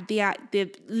back at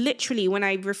literally when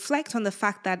I reflect on the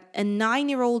fact that a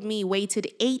 9-year-old me waited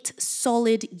 8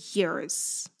 solid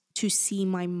years to see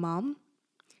my mom,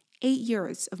 8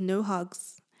 years of no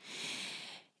hugs,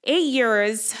 8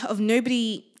 years of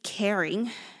nobody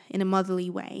caring in a motherly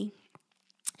way,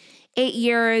 8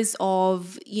 years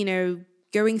of,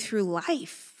 going through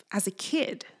life as a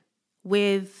kid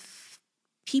with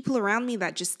people around me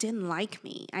that just didn't like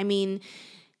me. I mean,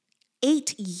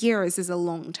 8 years is a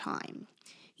long time,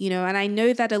 and I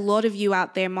know that a lot of you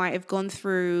out there might have gone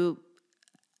through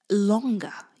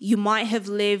longer. You might have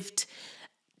lived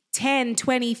 10,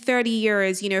 20, 30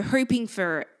 years, hoping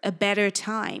for a better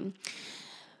time.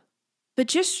 But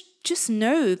just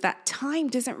know that time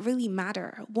doesn't really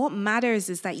matter. What matters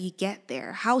is that you get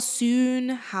there. How soon,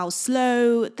 how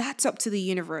slow, that's up to the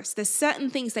universe. There's certain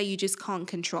things that you just can't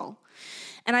control.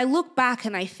 And I look back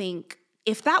and I think,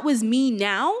 if that was me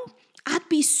now, I'd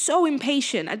be so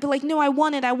impatient. I'd be like, no, I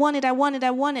want it.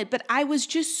 But I was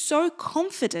just so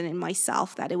confident in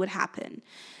myself that it would happen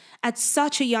at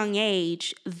such a young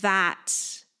age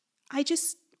that I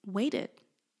just waited,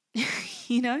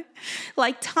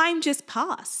 like time just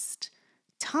passed.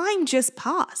 I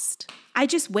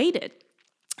just waited.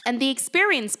 And the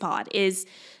experience part is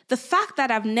the fact that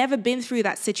I've never been through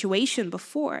that situation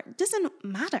before doesn't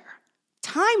matter.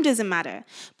 Time doesn't matter,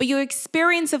 but your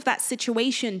experience of that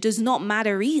situation does not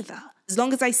matter either. As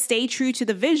long as I stay true to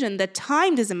the vision, the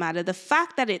time doesn't matter. The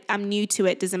fact that I'm new to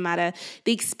it doesn't matter.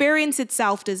 The experience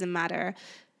itself doesn't matter.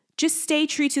 Just stay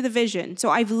true to the vision. So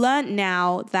I've learned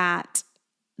now that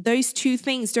those two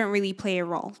things don't really play a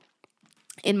role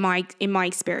in my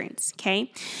experience, okay?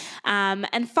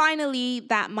 And finally,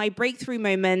 that my breakthrough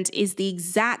moment is the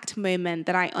exact moment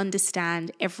that I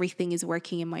understand everything is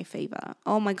working in my favor.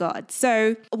 Oh my God.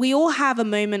 So we all have a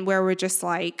moment where we're just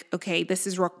like, okay, this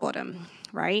is rock bottom,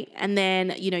 right? And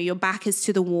then, your back is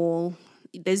to the wall.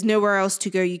 There's nowhere else to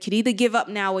go. You could either give up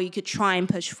now or you could try and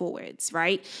push forwards,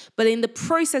 right? But in the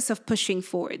process of pushing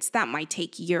forwards, that might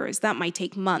take years, that might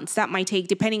take months, that might take,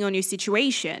 depending on your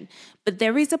situation. But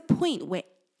there is a point where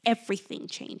everything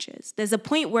changes. There's a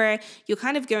point where you're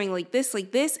kind of going like this,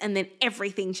 and then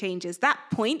everything changes. That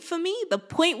point for me, the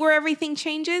point where everything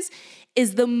changes,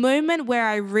 is the moment where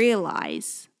I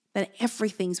realize that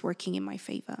everything's working in my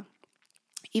favor.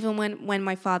 Even when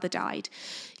my father died,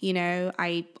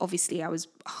 I was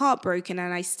heartbroken,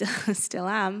 and I still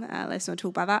am. Let's not talk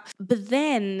about that. But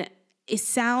then it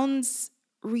sounds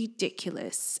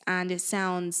ridiculous and it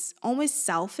sounds almost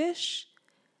selfish,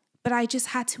 but I just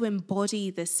had to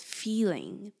embody this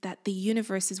feeling that the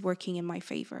universe is working in my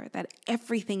favor, that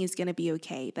everything is going to be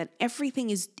okay, that everything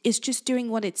is just doing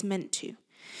what it's meant to.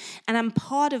 And I'm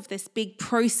part of this big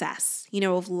process,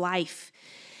 of life.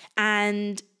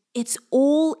 And it's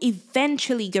all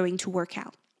eventually going to work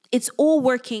out. It's all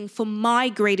working for my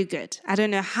greater good. I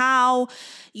don't know how,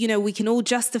 we can all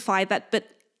justify that, but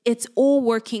it's all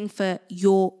working for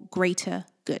your greater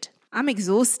good. I'm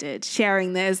exhausted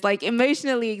sharing this,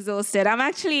 emotionally exhausted. I'm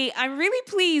really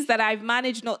pleased that I've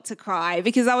managed not to cry,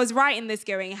 because I was writing this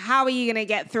going, how are you going to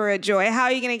get through it, Joy? How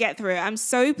are you going to get through it? I'm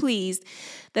so pleased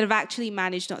that I've actually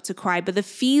managed not to cry, but the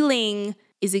feeling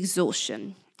is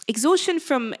exhaustion. Exhaustion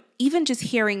from even just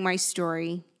hearing my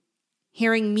story,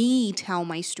 hearing me tell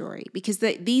my story, because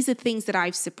these are things that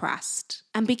I've suppressed.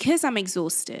 And because I'm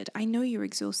exhausted, I know you're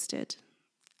exhausted.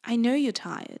 I know you're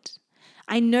tired.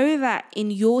 I know that in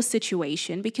your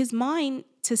situation, because mine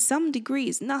to some degree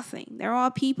is nothing. There are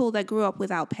people that grew up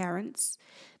without parents.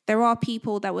 There are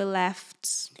people that were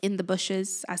left in the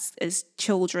bushes as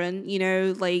children,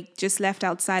 like just left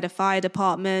outside a fire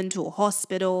department or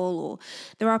hospital. Or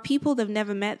there are people that have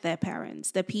never met their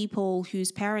parents. They're people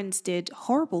whose parents did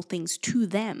horrible things to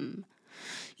them,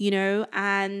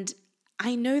 and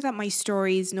I know that my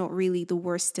story is not really the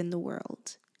worst in the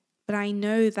world, but I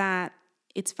know that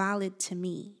it's valid to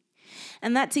me.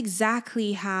 And that's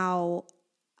exactly how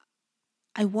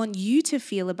I want you to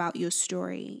feel about your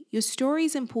story. Your story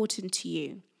is important to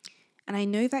you. And I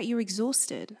know that you're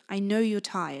exhausted. I know you're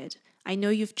tired. I know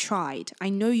you've tried. I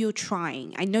know you're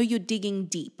trying. I know you're digging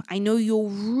deep. I know you're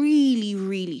really,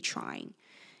 really trying.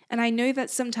 And I know that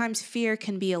sometimes fear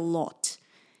can be a lot.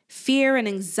 Fear and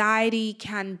anxiety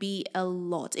can be a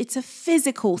lot. It's a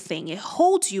physical thing. It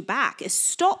holds you back. It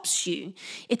stops you.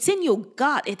 It's in your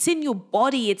gut. It's in your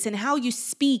body. It's in how you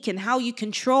speak and how you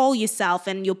control yourself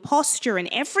and your posture and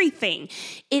everything.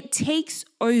 It takes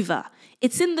over.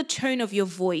 It's in the tone of your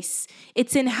voice.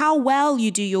 It's in how well you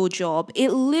do your job.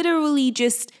 It literally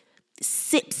just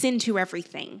sips into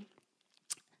everything.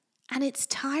 And it's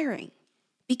tiring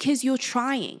because you're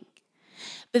trying.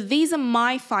 But these are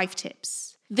my 5 tips.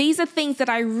 These are things that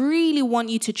I really want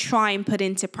you to try and put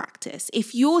into practice.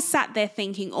 If you're sat there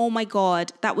thinking, oh my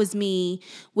God, that was me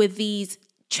with these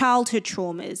childhood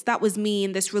traumas. That was me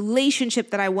in this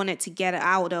relationship that I wanted to get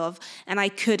out of and I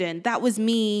couldn't. That was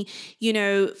me,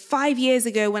 5 years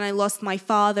ago when I lost my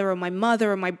father or my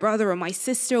mother or my brother or my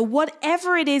sister,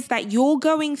 whatever it is that you're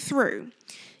going through,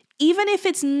 even if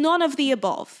it's none of the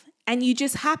above, and you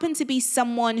just happen to be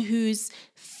someone whose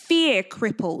fear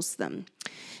cripples them.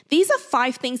 These are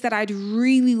 5 things that I'd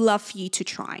really love for you to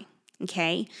try,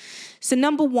 okay? So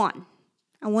number 1,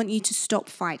 I want you to stop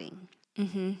fighting.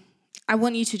 I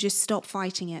want you to just stop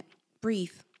fighting it.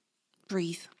 Breathe.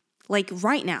 Like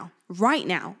right now,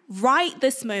 right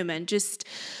this moment, just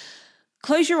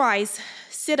close your eyes,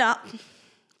 sit up,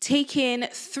 take in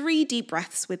 3 deep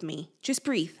breaths with me. Just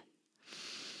breathe.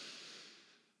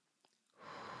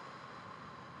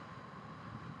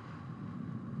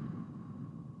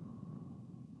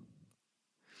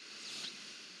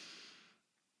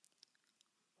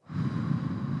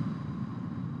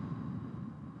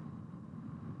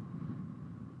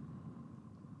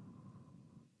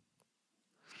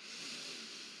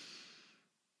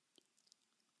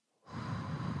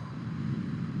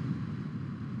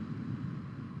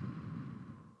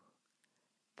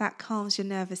 That calms your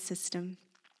nervous system.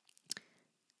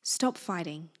 Stop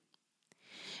fighting.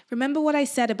 Remember what I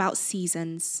said about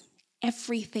seasons.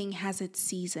 Everything has its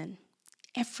season.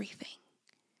 Everything.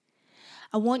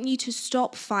 I want you to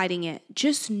stop fighting it.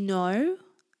 Just know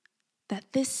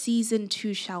that this season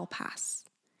too shall pass.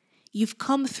 You've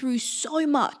come through so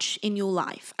much in your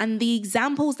life, and the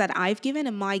examples that I've given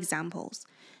are my examples.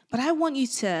 But I want you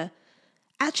to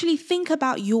actually think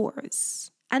about yours.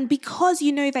 And because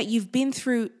you know that you've been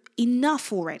through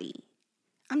enough already,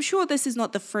 I'm sure this is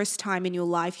not the first time in your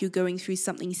life you're going through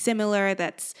something similar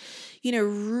that's,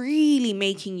 really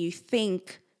making you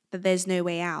think that there's no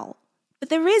way out. But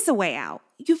there is a way out.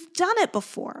 You've done it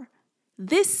before.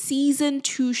 This season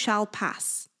too shall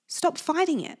pass. Stop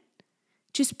fighting it.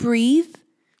 Just breathe,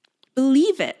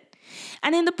 believe it.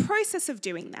 And in the process of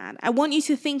doing that, I want you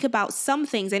to think about some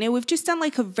things. I know we've just done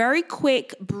like a very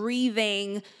quick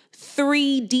breathing,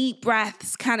 3 deep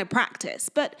breaths kind of practice,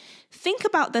 but think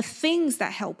about the things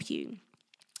that help you.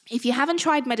 If you haven't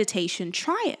tried meditation,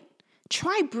 try it.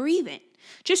 Try breathing.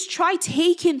 Just try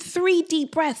taking 3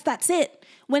 deep breaths. That's it.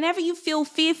 Whenever you feel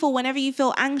fearful, whenever you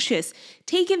feel anxious,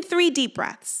 take in 3 deep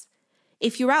breaths.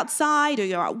 If you're outside or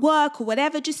you're at work or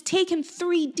whatever, just take in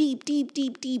 3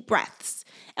 deep breaths.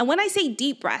 And when I say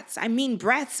deep breaths, I mean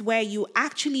breaths where you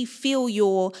actually feel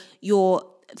your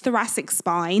thoracic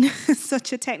spine,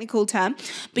 such a technical term,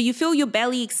 but you feel your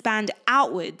belly expand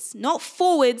outwards, not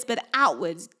forwards, but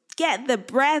outwards. Get the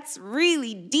breaths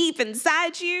really deep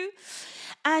inside you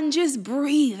and just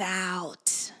breathe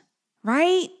out,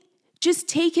 right? Just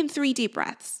take in 3 deep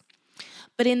breaths.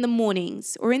 But in the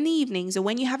mornings or in the evenings or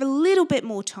when you have a little bit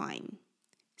more time,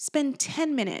 spend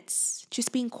 10 minutes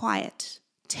just being quiet,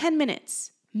 10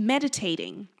 minutes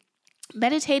meditating.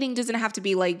 Meditating doesn't have to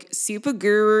be like super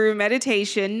guru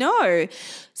meditation. No,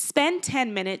 spend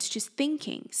 10 minutes just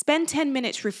thinking, spend 10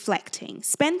 minutes reflecting,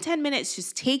 spend 10 minutes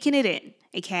just taking it in,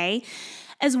 okay?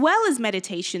 As well as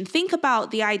meditation, think about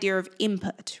the idea of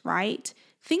input, right?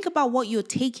 Think about what you're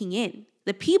taking in,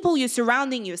 the people you're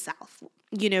surrounding yourself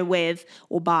with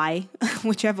or by,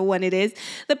 whichever one it is,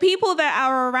 the people that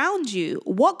are around you.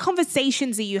 What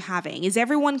conversations are you having? Is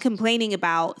everyone complaining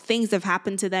about things that have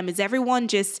happened to them? Is everyone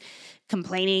just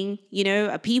complaining?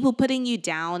 Are people putting you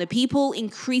down? Are people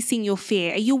increasing your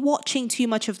fear? Are you watching too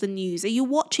much of the news? Are you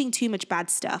watching too much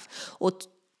bad stuff? Or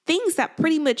things that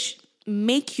pretty much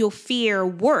make your fear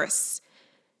worse?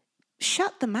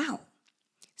 Shut them out.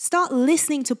 Start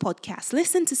listening to podcasts.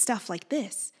 Listen to stuff like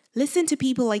this. Listen to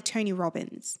people like Tony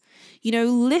Robbins.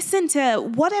 Listen to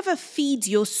whatever feeds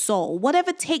your soul,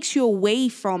 whatever takes you away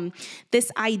from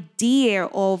this idea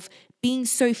of being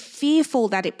so fearful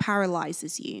that it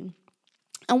paralyzes you.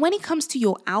 And when it comes to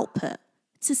your output,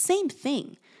 it's the same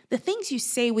thing. The things you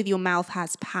say with your mouth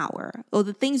has power, or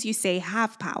the things you say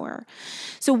have power.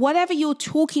 So whatever you're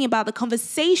talking about, the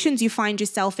conversations you find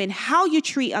yourself in, how you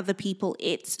treat other people,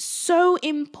 it's so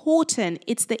important.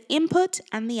 It's the input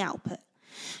and the output.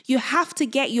 You have to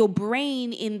get your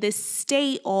brain in this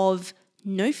state of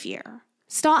no fear.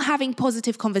 Start having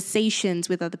positive conversations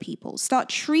with other people. Start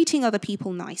treating other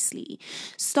people nicely.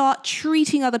 Start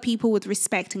treating other people with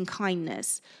respect and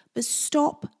kindness. But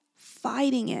stop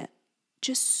fighting it.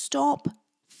 Just stop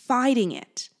fighting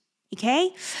it.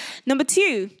 Okay? Number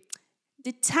 2,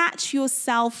 detach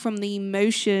yourself from the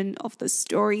emotion of the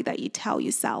story that you tell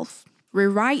yourself.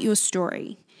 Rewrite your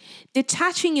story.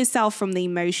 Detaching yourself from the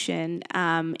emotion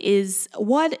is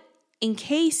what, in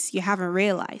case you haven't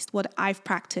realized, what I've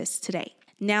practiced today.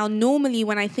 Now, normally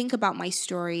when I think about my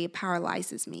story, it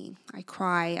paralyzes me. I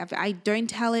cry. I don't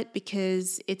tell it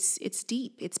because it's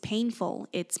deep. It's painful.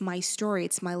 It's my story.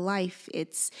 It's my life.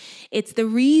 It's the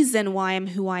reason why I'm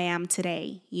who I am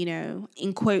today,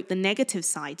 in quote, the negative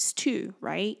sides too,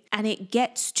 right? And it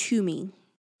gets to me.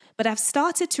 But I've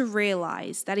started to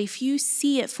realize that if you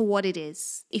see it for what it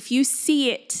is, if you see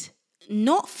it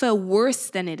not for worse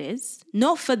than it is,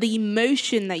 not for the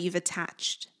emotion that you've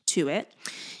attached to it,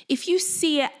 if you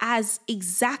see it as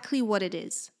exactly what it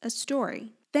is, a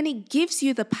story, then it gives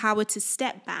you the power to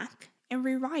step back and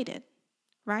rewrite it,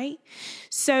 right?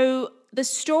 So the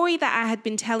story that I had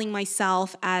been telling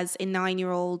myself as a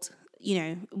 9-year-old,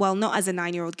 not as a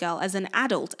 9-year-old girl, as an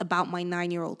adult about my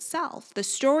 9-year-old self, the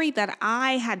story that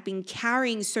I had been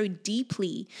carrying so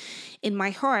deeply in my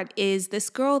heart is this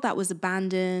girl that was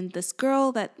abandoned, this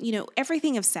girl that,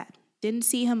 everything I've said, didn't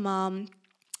see her mom,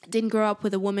 didn't grow up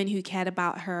with a woman who cared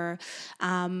about her,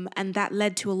 and that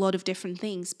led to a lot of different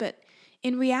things. But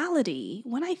in reality,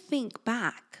 when I think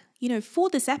back, for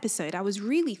this episode, I was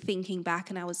really thinking back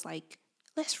and I was like,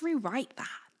 let's rewrite that.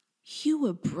 You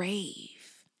were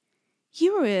brave.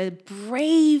 You were a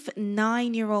brave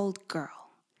 9-year-old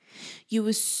girl. You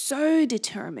were so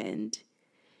determined.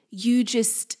 You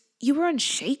were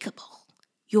unshakable.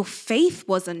 Your faith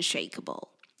was unshakable.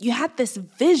 You had this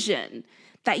vision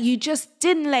that you just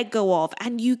didn't let go of,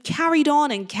 and you carried on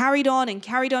and carried on and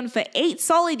carried on for 8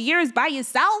 solid years by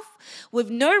yourself with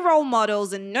no role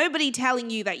models and nobody telling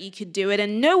you that you could do it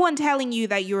and no one telling you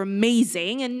that you're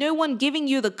amazing and no one giving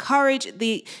you the courage,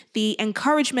 the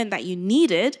encouragement that you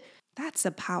needed. That's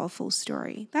a powerful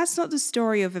story. That's not the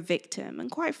story of a victim.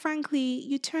 And quite frankly,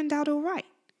 you turned out all right.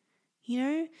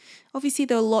 Obviously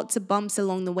there are lots of bumps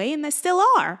along the way and there still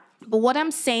are. But what I'm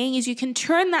saying is you can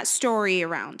turn that story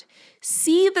around.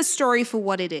 See the story for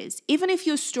what it is. Even if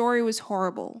your story was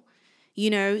horrible,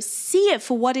 see it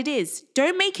for what it is.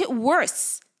 Don't make it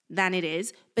worse than it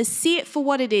is, but see it for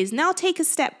what it is. Now take a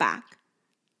step back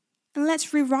and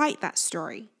let's rewrite that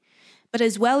story. But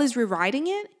as well as rewriting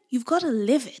it, you've got to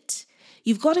live it.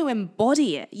 You've got to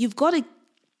embody it. You've got to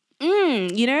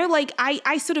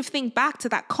I sort of think back to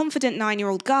that confident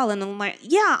 9-year-old girl and I'm like,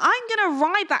 yeah, I'm going to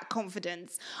ride that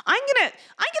confidence. I'm going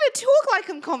to talk like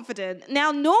I'm confident.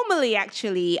 Now, normally,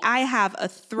 actually, I have a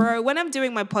throw. When I'm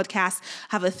doing my podcast,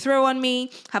 I have a throw on me,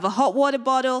 have a hot water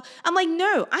bottle. I'm like,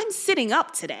 no, I'm sitting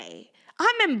up today.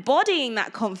 I'm embodying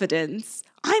that confidence.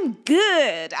 I'm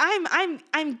good.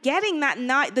 I'm getting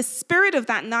the spirit of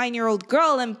that 9-year-old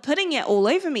girl and putting it all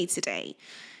over me today.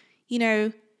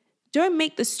 Don't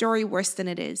make the story worse than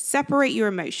it is. Separate your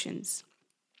emotions.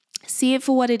 See it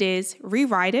for what it is,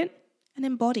 rewrite it, and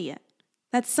embody it.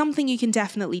 That's something you can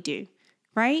definitely do,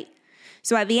 right?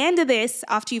 So at the end of this,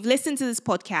 after you've listened to this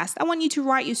podcast, I want you to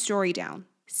write your story down.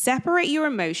 Separate your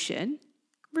emotion,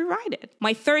 rewrite it.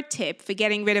 My 3rd tip for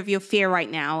getting rid of your fear right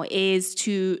now is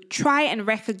to try and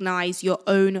recognize your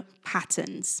own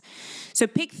patterns. So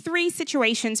pick 3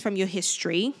 situations from your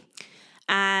history.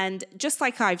 And just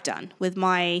like I've done with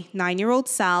my 9-year-old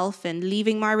self and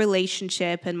leaving my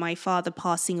relationship and my father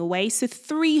passing away. So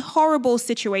 3 horrible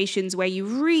situations where you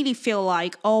really feel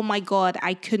like, oh my God,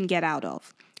 I couldn't get out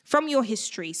of from your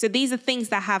history. So these are things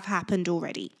that have happened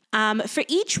already. For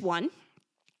each one,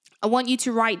 I want you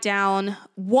to write down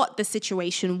what the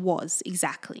situation was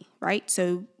exactly, right?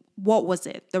 So what was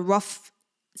it? The rough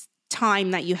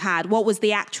time that you had? What was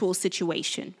the actual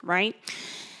situation, right?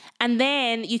 And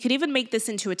then you could even make this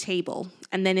into a table.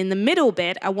 And then in the middle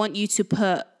bit, I want you to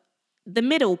put the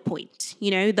middle point,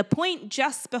 the point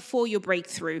just before your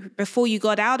breakthrough, before you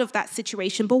got out of that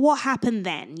situation. But what happened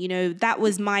then? That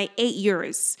was my 8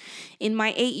 years. In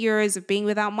my 8 years of being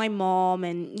without my mom,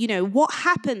 and, what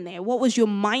happened there? What was your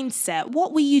mindset?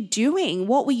 What were you doing?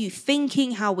 What were you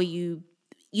thinking? How were you,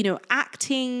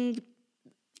 acting,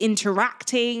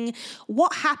 interacting?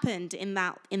 What happened in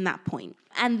that point?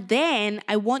 And then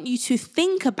I want you to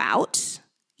think about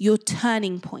your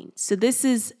turning point. So this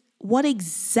is what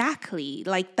exactly,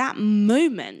 like that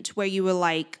moment where you were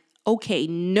like, okay,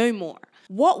 no more.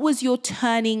 What was your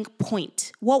turning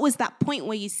point? What was that point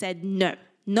where you said, no,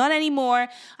 not anymore.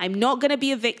 I'm not going to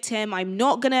be a victim. I'm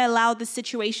not going to allow the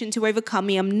situation to overcome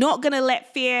me. I'm not going to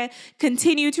let fear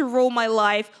continue to rule my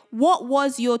life. What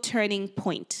was your turning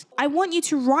point? I want you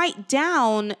to write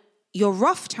down your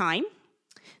rough time.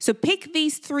 So pick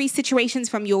these 3 situations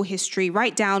from your history,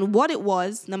 write down what it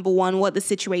was. Number 1, what the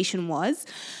situation was.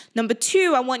 Number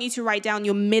 2, I want you to write down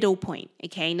your middle point.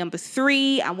 Okay. Number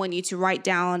 3, I want you to write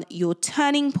down your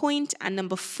turning point. And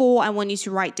number 4, I want you to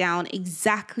write down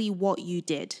exactly what you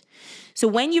did. So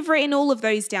when you've written all of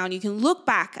those down, you can look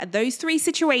back at those 3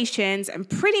 situations and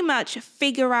pretty much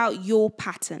figure out your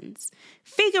patterns.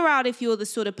 Figure out if you're the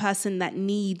sort of person that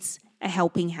needs a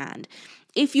helping hand.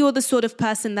 If you're the sort of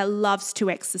person that loves to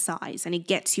exercise and it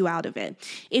gets you out of it.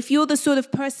 If you're the sort of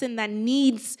person that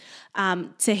needs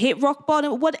to hit rock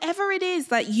bottom, whatever it is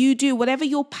that you do, whatever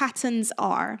your patterns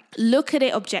are, look at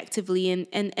it objectively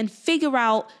and figure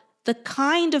out the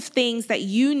kind of things that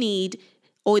you need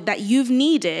or that you've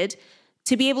needed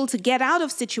to be able to get out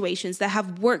of situations that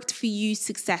have worked for you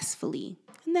successfully.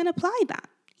 And then apply that.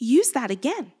 Use that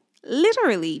again.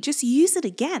 Literally, just use it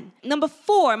again. Number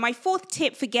 4, my 4th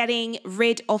tip for getting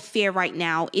rid of fear right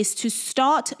now is to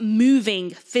start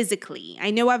moving physically. I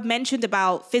know I've mentioned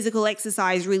about physical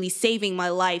exercise really saving my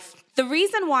life. The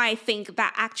reason why I think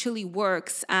that actually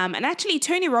works, and actually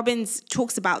Tony Robbins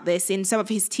talks about this in some of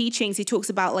his teachings. He talks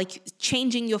about like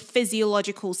changing your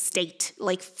physiological state,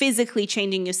 like physically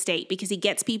changing your state, because he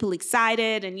gets people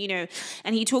excited and,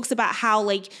 and he talks about how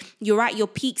like you're at your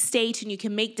peak state and you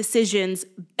can make decisions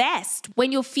best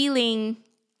when you're feeling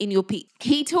in your peak.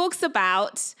 He talks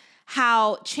about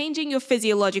how changing your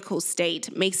physiological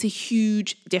state makes a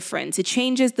huge difference. It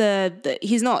changes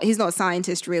he's not a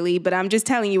scientist really, but I'm just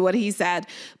telling you what he said.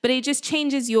 But it just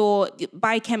changes your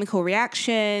biochemical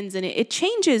reactions and it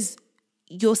changes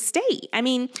your state. I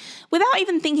mean, without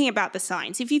even thinking about the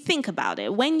science, if you think about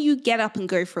it, when you get up and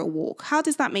go for a walk, how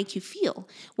does that make you feel?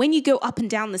 When you go up and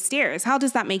down the stairs, how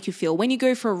does that make you feel? When you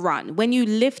go for a run, when you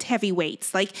lift heavy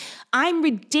weights, like I'm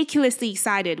ridiculously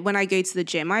excited when I go to the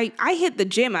gym. I hit the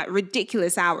gym at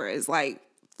ridiculous hours, like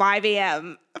 5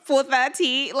 a.m.,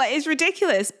 4:30, like it's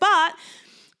ridiculous. But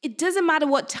it doesn't matter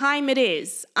what time it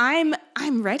is. I'm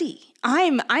ready.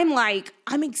 I'm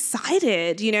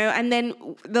excited, and then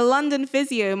the London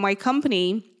Physio, my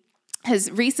company,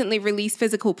 has recently released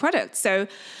physical products. So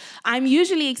I'm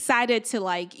usually excited to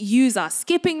like use our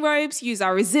skipping ropes, use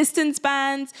our resistance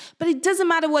bands, but it doesn't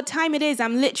matter what time it is.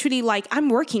 I'm literally like, I'm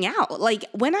working out. Like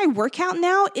when I work out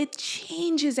now, it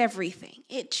changes everything.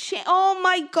 Oh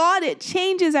my God, it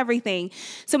changes everything.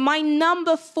 So my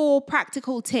number 4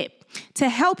 practical tip to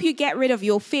help you get rid of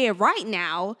your fear right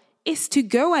now is to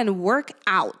go and work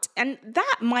out. And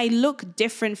that might look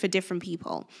different for different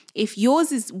people. If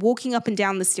yours is walking up and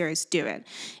down the stairs, do it.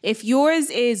 If yours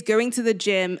is going to the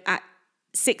gym at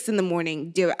 6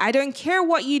 a.m, do it. I don't care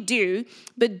what you do,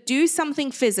 but do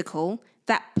something physical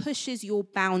that pushes your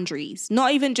boundaries.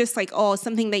 Not even just like,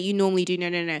 something that you normally do.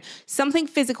 No. Something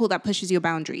physical that pushes your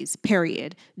boundaries,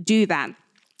 period. Do that.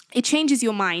 It changes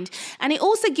your mind. And it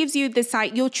also gives you this,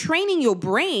 you're training your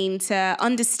brain to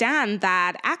understand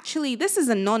that actually this is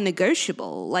a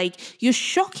non-negotiable. Like you're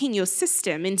shocking your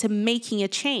system into making a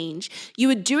change. You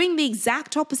are doing the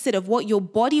exact opposite of what your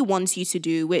body wants you to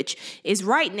do, which is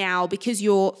right now because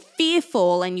you're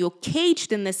fearful and you're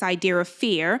caged in this idea of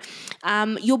fear.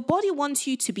 Your body wants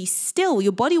you to be still.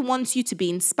 Your body wants you to be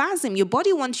in spasm. Your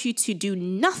body wants you to do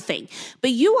nothing.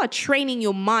 But you are training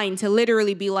your mind to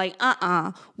literally be like,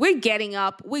 we're getting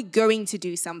up, we're going to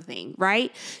do something,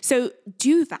 right? So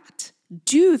do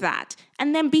that,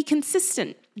 and then be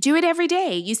consistent. Do it every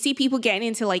day. You see people getting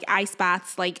into like ice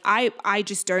baths. Like I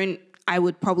just don't, I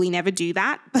would probably never do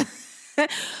that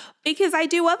because I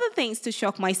do other things to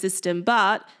shock my system,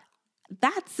 but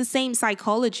that's the same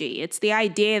psychology. It's the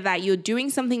idea that you're doing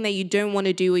something that you don't want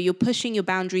to do, or you're pushing your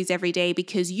boundaries every day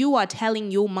because you are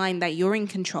telling your mind that you're in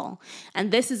control.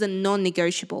 And this is a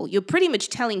non-negotiable. You're pretty much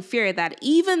telling fear that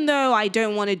even though I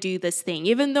don't want to do this thing,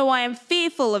 even though I am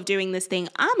fearful of doing this thing,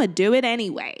 I'm going to do it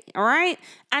anyway. All right.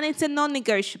 And it's a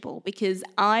non-negotiable because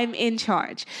I'm in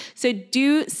charge. So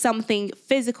do something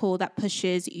physical that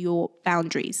pushes your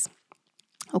boundaries.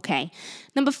 Okay.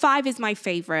 Number 5 is my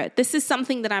favorite. This is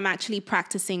something that I'm actually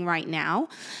practicing right now.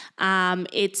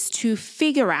 It's to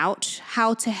figure out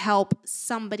how to help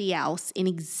somebody else in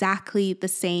exactly the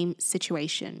same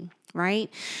situation,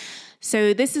 right?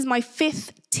 So this is my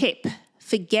 5th tip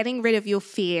for getting rid of your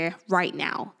fear right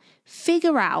now.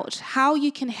 Figure out how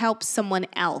you can help someone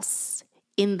else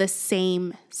in the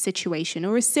same situation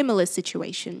or a similar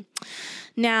situation.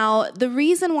 Now, the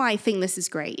reason why I think this is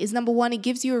great is, number 1, it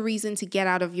gives you a reason to get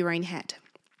out of your own head.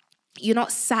 You're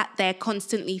not sat there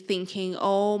constantly thinking,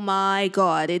 oh my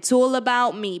God, it's all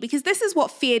about me. Because this is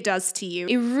what fear does to you.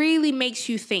 It really makes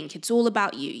you think it's all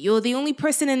about you. You're the only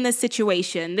person in this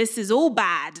situation. This is all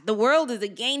bad. The world is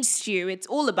against you. It's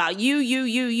all about you,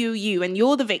 and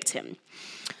you're the victim.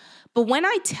 But when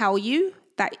I tell you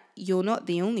that you're not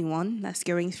the only one that's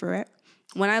going through it,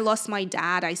 when I lost my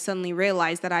dad, I suddenly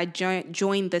realized that I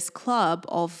joined this club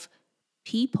of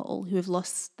people who have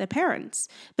lost their parents.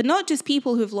 But not just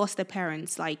people who have lost their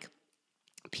parents, like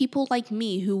people like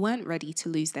me who weren't ready to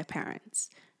lose their parents.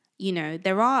 You know,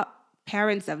 there are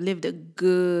parents that have lived a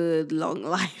good long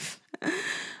life.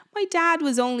 My dad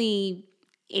was only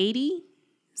 80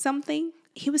 something.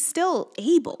 He was still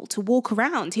able to walk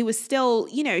around. He was still,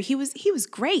 he was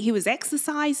great. He was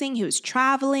exercising. He was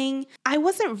traveling. I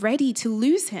wasn't ready to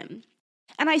lose him.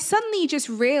 And I suddenly just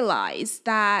realized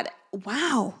that,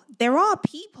 wow, there are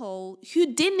people who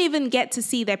didn't even get to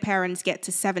see their parents get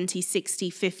to 70, 60,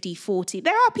 50, 40.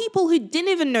 There are people who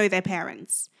didn't even know their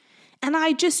parents. And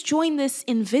I just joined this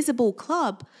invisible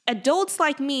club. Adults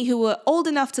like me who were old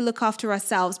enough to look after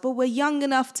ourselves, but were young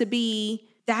enough to be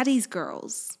daddy's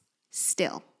girls.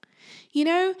 Still,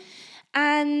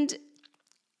 and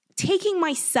taking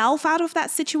myself out of that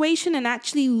situation and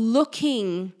actually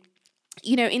looking,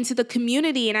 into the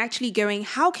community and actually going,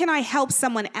 how can I help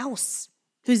someone else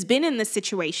who's been in this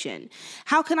situation?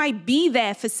 How can I be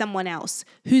there for someone else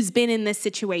who's been in this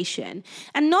situation?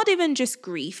 And not even just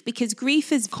grief, because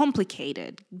grief is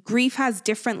complicated. Grief has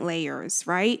different layers,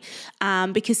 right?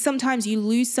 Because sometimes you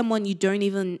lose someone you don't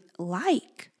even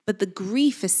like, but the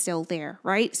grief is still there,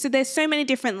 right? So there's so many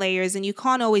different layers, and you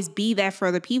can't always be there for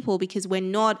other people because we're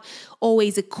not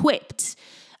always equipped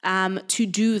to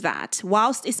do that,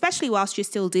 especially whilst you're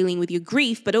still dealing with your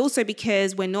grief, but also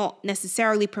because we're not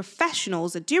necessarily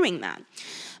professionals at doing that.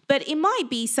 But it might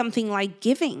be something like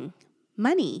giving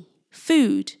money,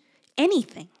 food,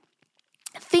 anything.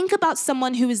 Think about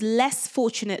someone who is less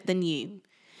fortunate than you,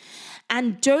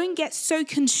 and don't get so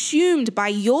consumed by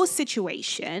your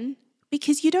situation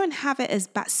because you don't have it as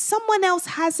bad. Someone else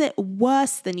has it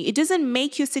worse than you. It doesn't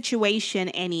make your situation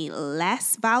any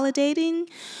less validating,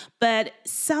 but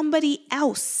somebody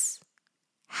else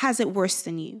has it worse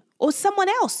than you. Or someone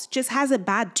else just has it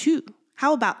bad too.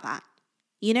 How about that?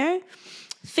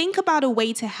 Think about a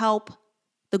way to help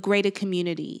the greater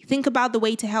community. Think about the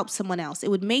way to help someone else.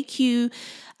 It would make you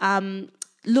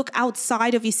look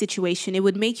outside of your situation. It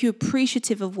would make you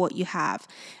appreciative of what you have.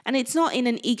 And it's not in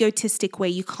an egotistic way.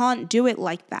 You can't do it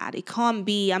like that. It can't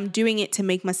be, I'm doing it to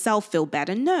make myself feel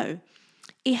better. No,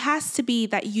 it has to be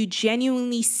that you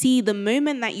genuinely see the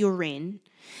moment that you're in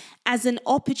as an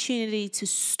opportunity to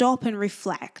stop and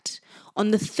reflect on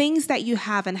the things that you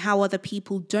have and how other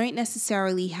people don't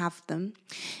necessarily have them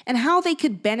and how they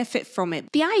could benefit from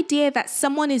it. The idea that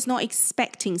someone is not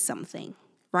expecting something,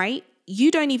 right?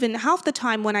 Half the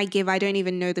time when I give, I don't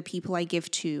even know the people I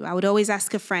give to. I would always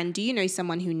ask a friend, do you know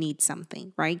someone who needs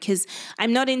something, right? Because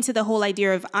I'm not into the whole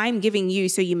idea of I'm giving you,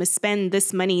 so you must spend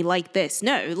this money like this.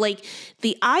 No,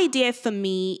 the idea for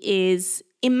me is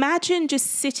imagine just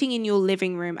sitting in your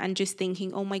living room and just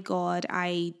thinking, oh my God,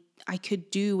 I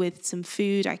could do with some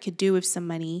food, I could do with some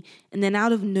money. And then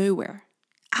out of nowhere,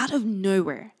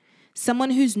 someone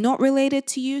who's not related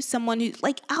to you, someone who's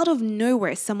out of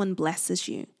nowhere, someone blesses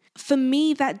you. For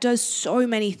me, that does so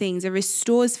many things. It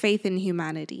restores faith in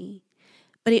humanity,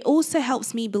 but it also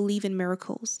helps me believe in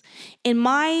miracles. In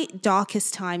my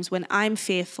darkest times, when I'm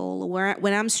fearful or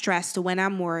when I'm stressed or when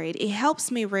I'm worried, it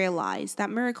helps me realize that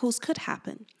miracles could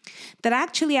happen. That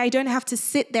actually I don't have to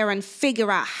sit there and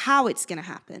figure out how it's going to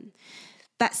happen.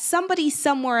 That somebody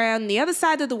somewhere on the other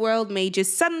side of the world may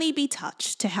just suddenly be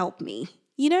touched to help me,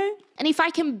 And if I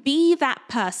can be that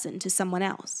person to someone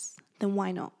else, then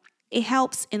why not? It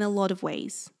helps in a lot of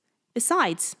ways.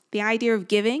 Besides, the idea of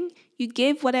giving, you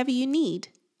give whatever you need.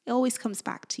 It always comes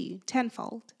back to you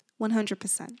tenfold,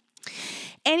 100%.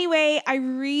 Anyway, I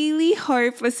really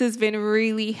hope this has been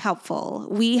really helpful.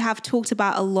 We have talked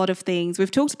about a lot of things. We've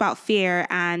talked about fear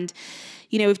and,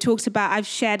 I've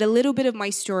shared a little bit of my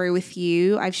story with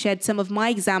you. I've shared some of my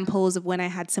examples of when I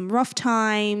had some rough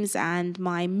times and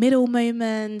my middle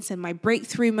moments and my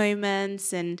breakthrough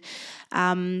moments. And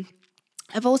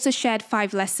I've also shared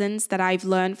 5 lessons that I've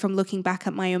learned from looking back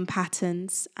at my own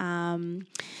patterns. And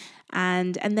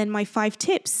then my 5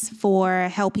 tips for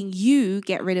helping you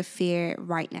get rid of fear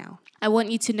right now. I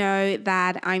want you to know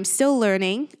that I'm still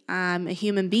learning. I'm a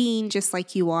human being just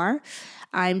like you are.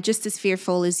 I'm just as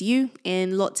fearful as you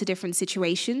in lots of different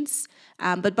situations.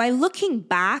 But by looking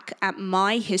back at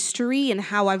my history and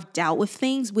how I've dealt with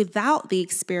things without the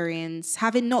experience,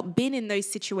 having not been in those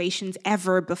situations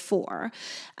ever before,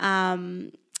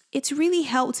 it's really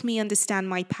helped me understand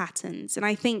my patterns. And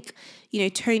I think,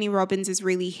 Tony Robbins has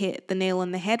really hit the nail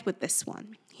on the head with this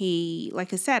one. He,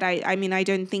 like I said, I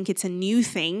don't think it's a new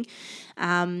thing.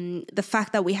 The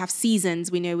fact that we have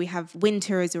seasons, we know we have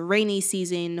winter as a rainy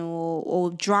season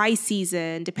or dry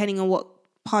season, depending on what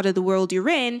part of the world you're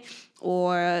in,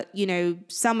 or,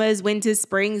 summers, winters,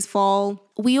 springs, fall.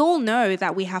 We all know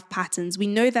that we have patterns. We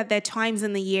know that there are times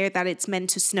in the year that it's meant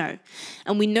to snow.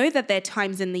 And we know that there are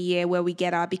times in the year where we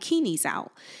get our bikinis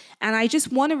out. And I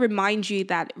just want to remind you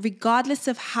that regardless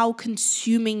of how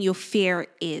consuming your fear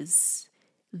is,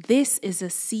 this is a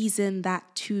season that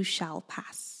too shall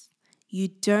pass. You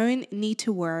don't need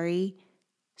to worry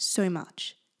so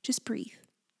much. Just breathe.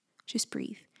 Just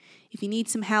breathe. If you need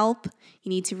some help, you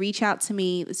need to reach out to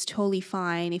me. It's totally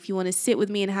fine. If you want to sit with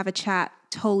me and have a chat,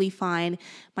 totally fine.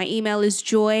 My email is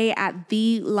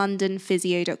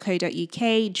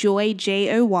joy@thelondonphysio.co.uk, joy,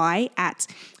 Joy, at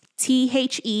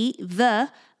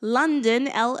London,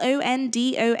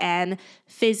 London,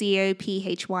 physio, physio.co.uk.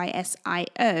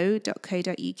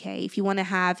 If you want to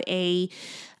have a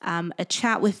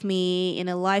chat with me in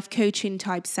a life coaching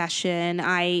type session,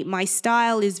 my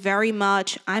style is very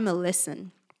much, I'm a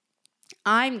listen.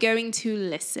 I'm going to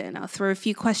listen. I'll throw a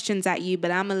few questions at you,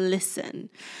 but I'm a listen.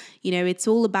 It's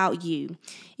all about you.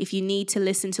 If you need to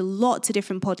listen to lots of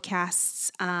different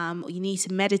podcasts, or you need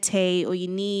to meditate, or you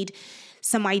need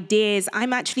some ideas,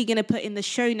 I'm actually going to put in the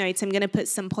show notes, I'm going to put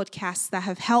some podcasts that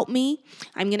have helped me.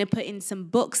 I'm going to put in some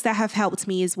books that have helped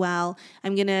me as well.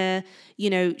 I'm going to,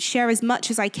 share as much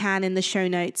as I can in the show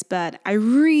notes, but I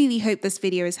really hope this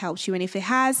video has helped you. And if it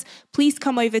has, please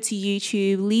come over to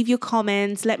YouTube, leave your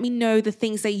comments, let me know the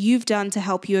things that you've done to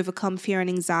help you overcome fear and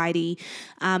anxiety.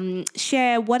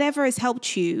 Share whatever has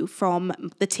helped you from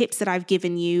the tips that I've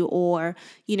given you, or,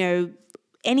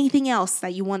 anything else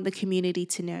that you want the community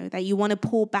to know, that you want to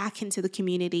pour back into the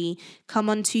community. Come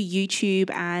onto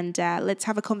YouTube and let's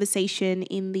have a conversation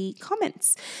in the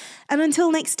comments. And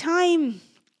until next time,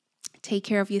 take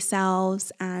care of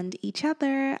yourselves and each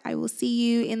other. I will see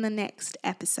you in the next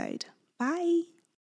episode. Bye.